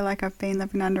 I feel like I've been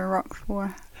living under a rock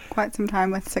for quite some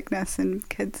time with sickness and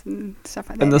kids and stuff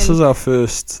like that. And this is our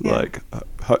first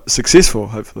successful,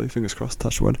 hopefully, fingers crossed,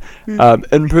 touch wood,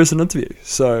 in-person interview.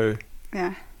 So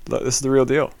this is the real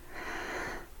deal.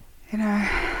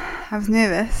 I was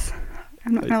nervous.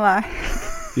 I'm not gonna lie.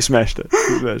 You smashed it.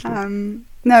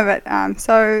 No, but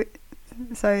so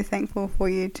thankful for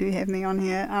you to have me on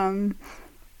here.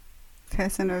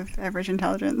 Person of average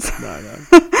intelligence. No.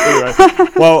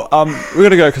 Anyway, well, we're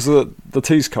gonna go because the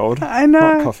tea's cold. I know.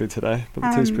 Not coffee today, but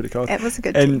the tea's pretty cold. It was a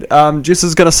good tea. And Jess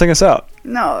is gonna sing us out.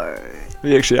 No.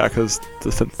 We actually are, because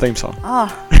the theme song. Oh,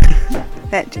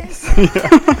 that Jess.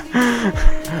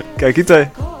 Ka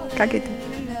kite. Ka kite.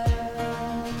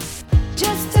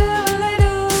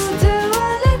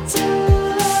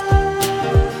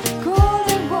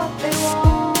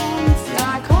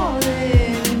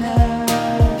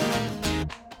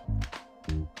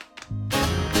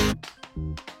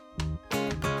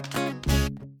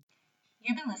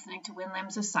 You've been listening to When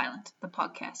Lambs Are Silent, the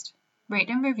podcast. Rate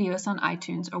and review us on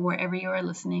iTunes or wherever you are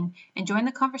listening, and join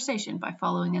the conversation by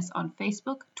following us on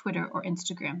Facebook, Twitter, or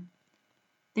Instagram.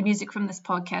 The music from this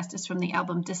podcast is from the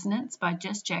album Dissonance by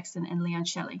Jess Jackson and Leon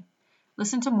Shelley.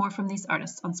 Listen to more from these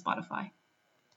artists on Spotify.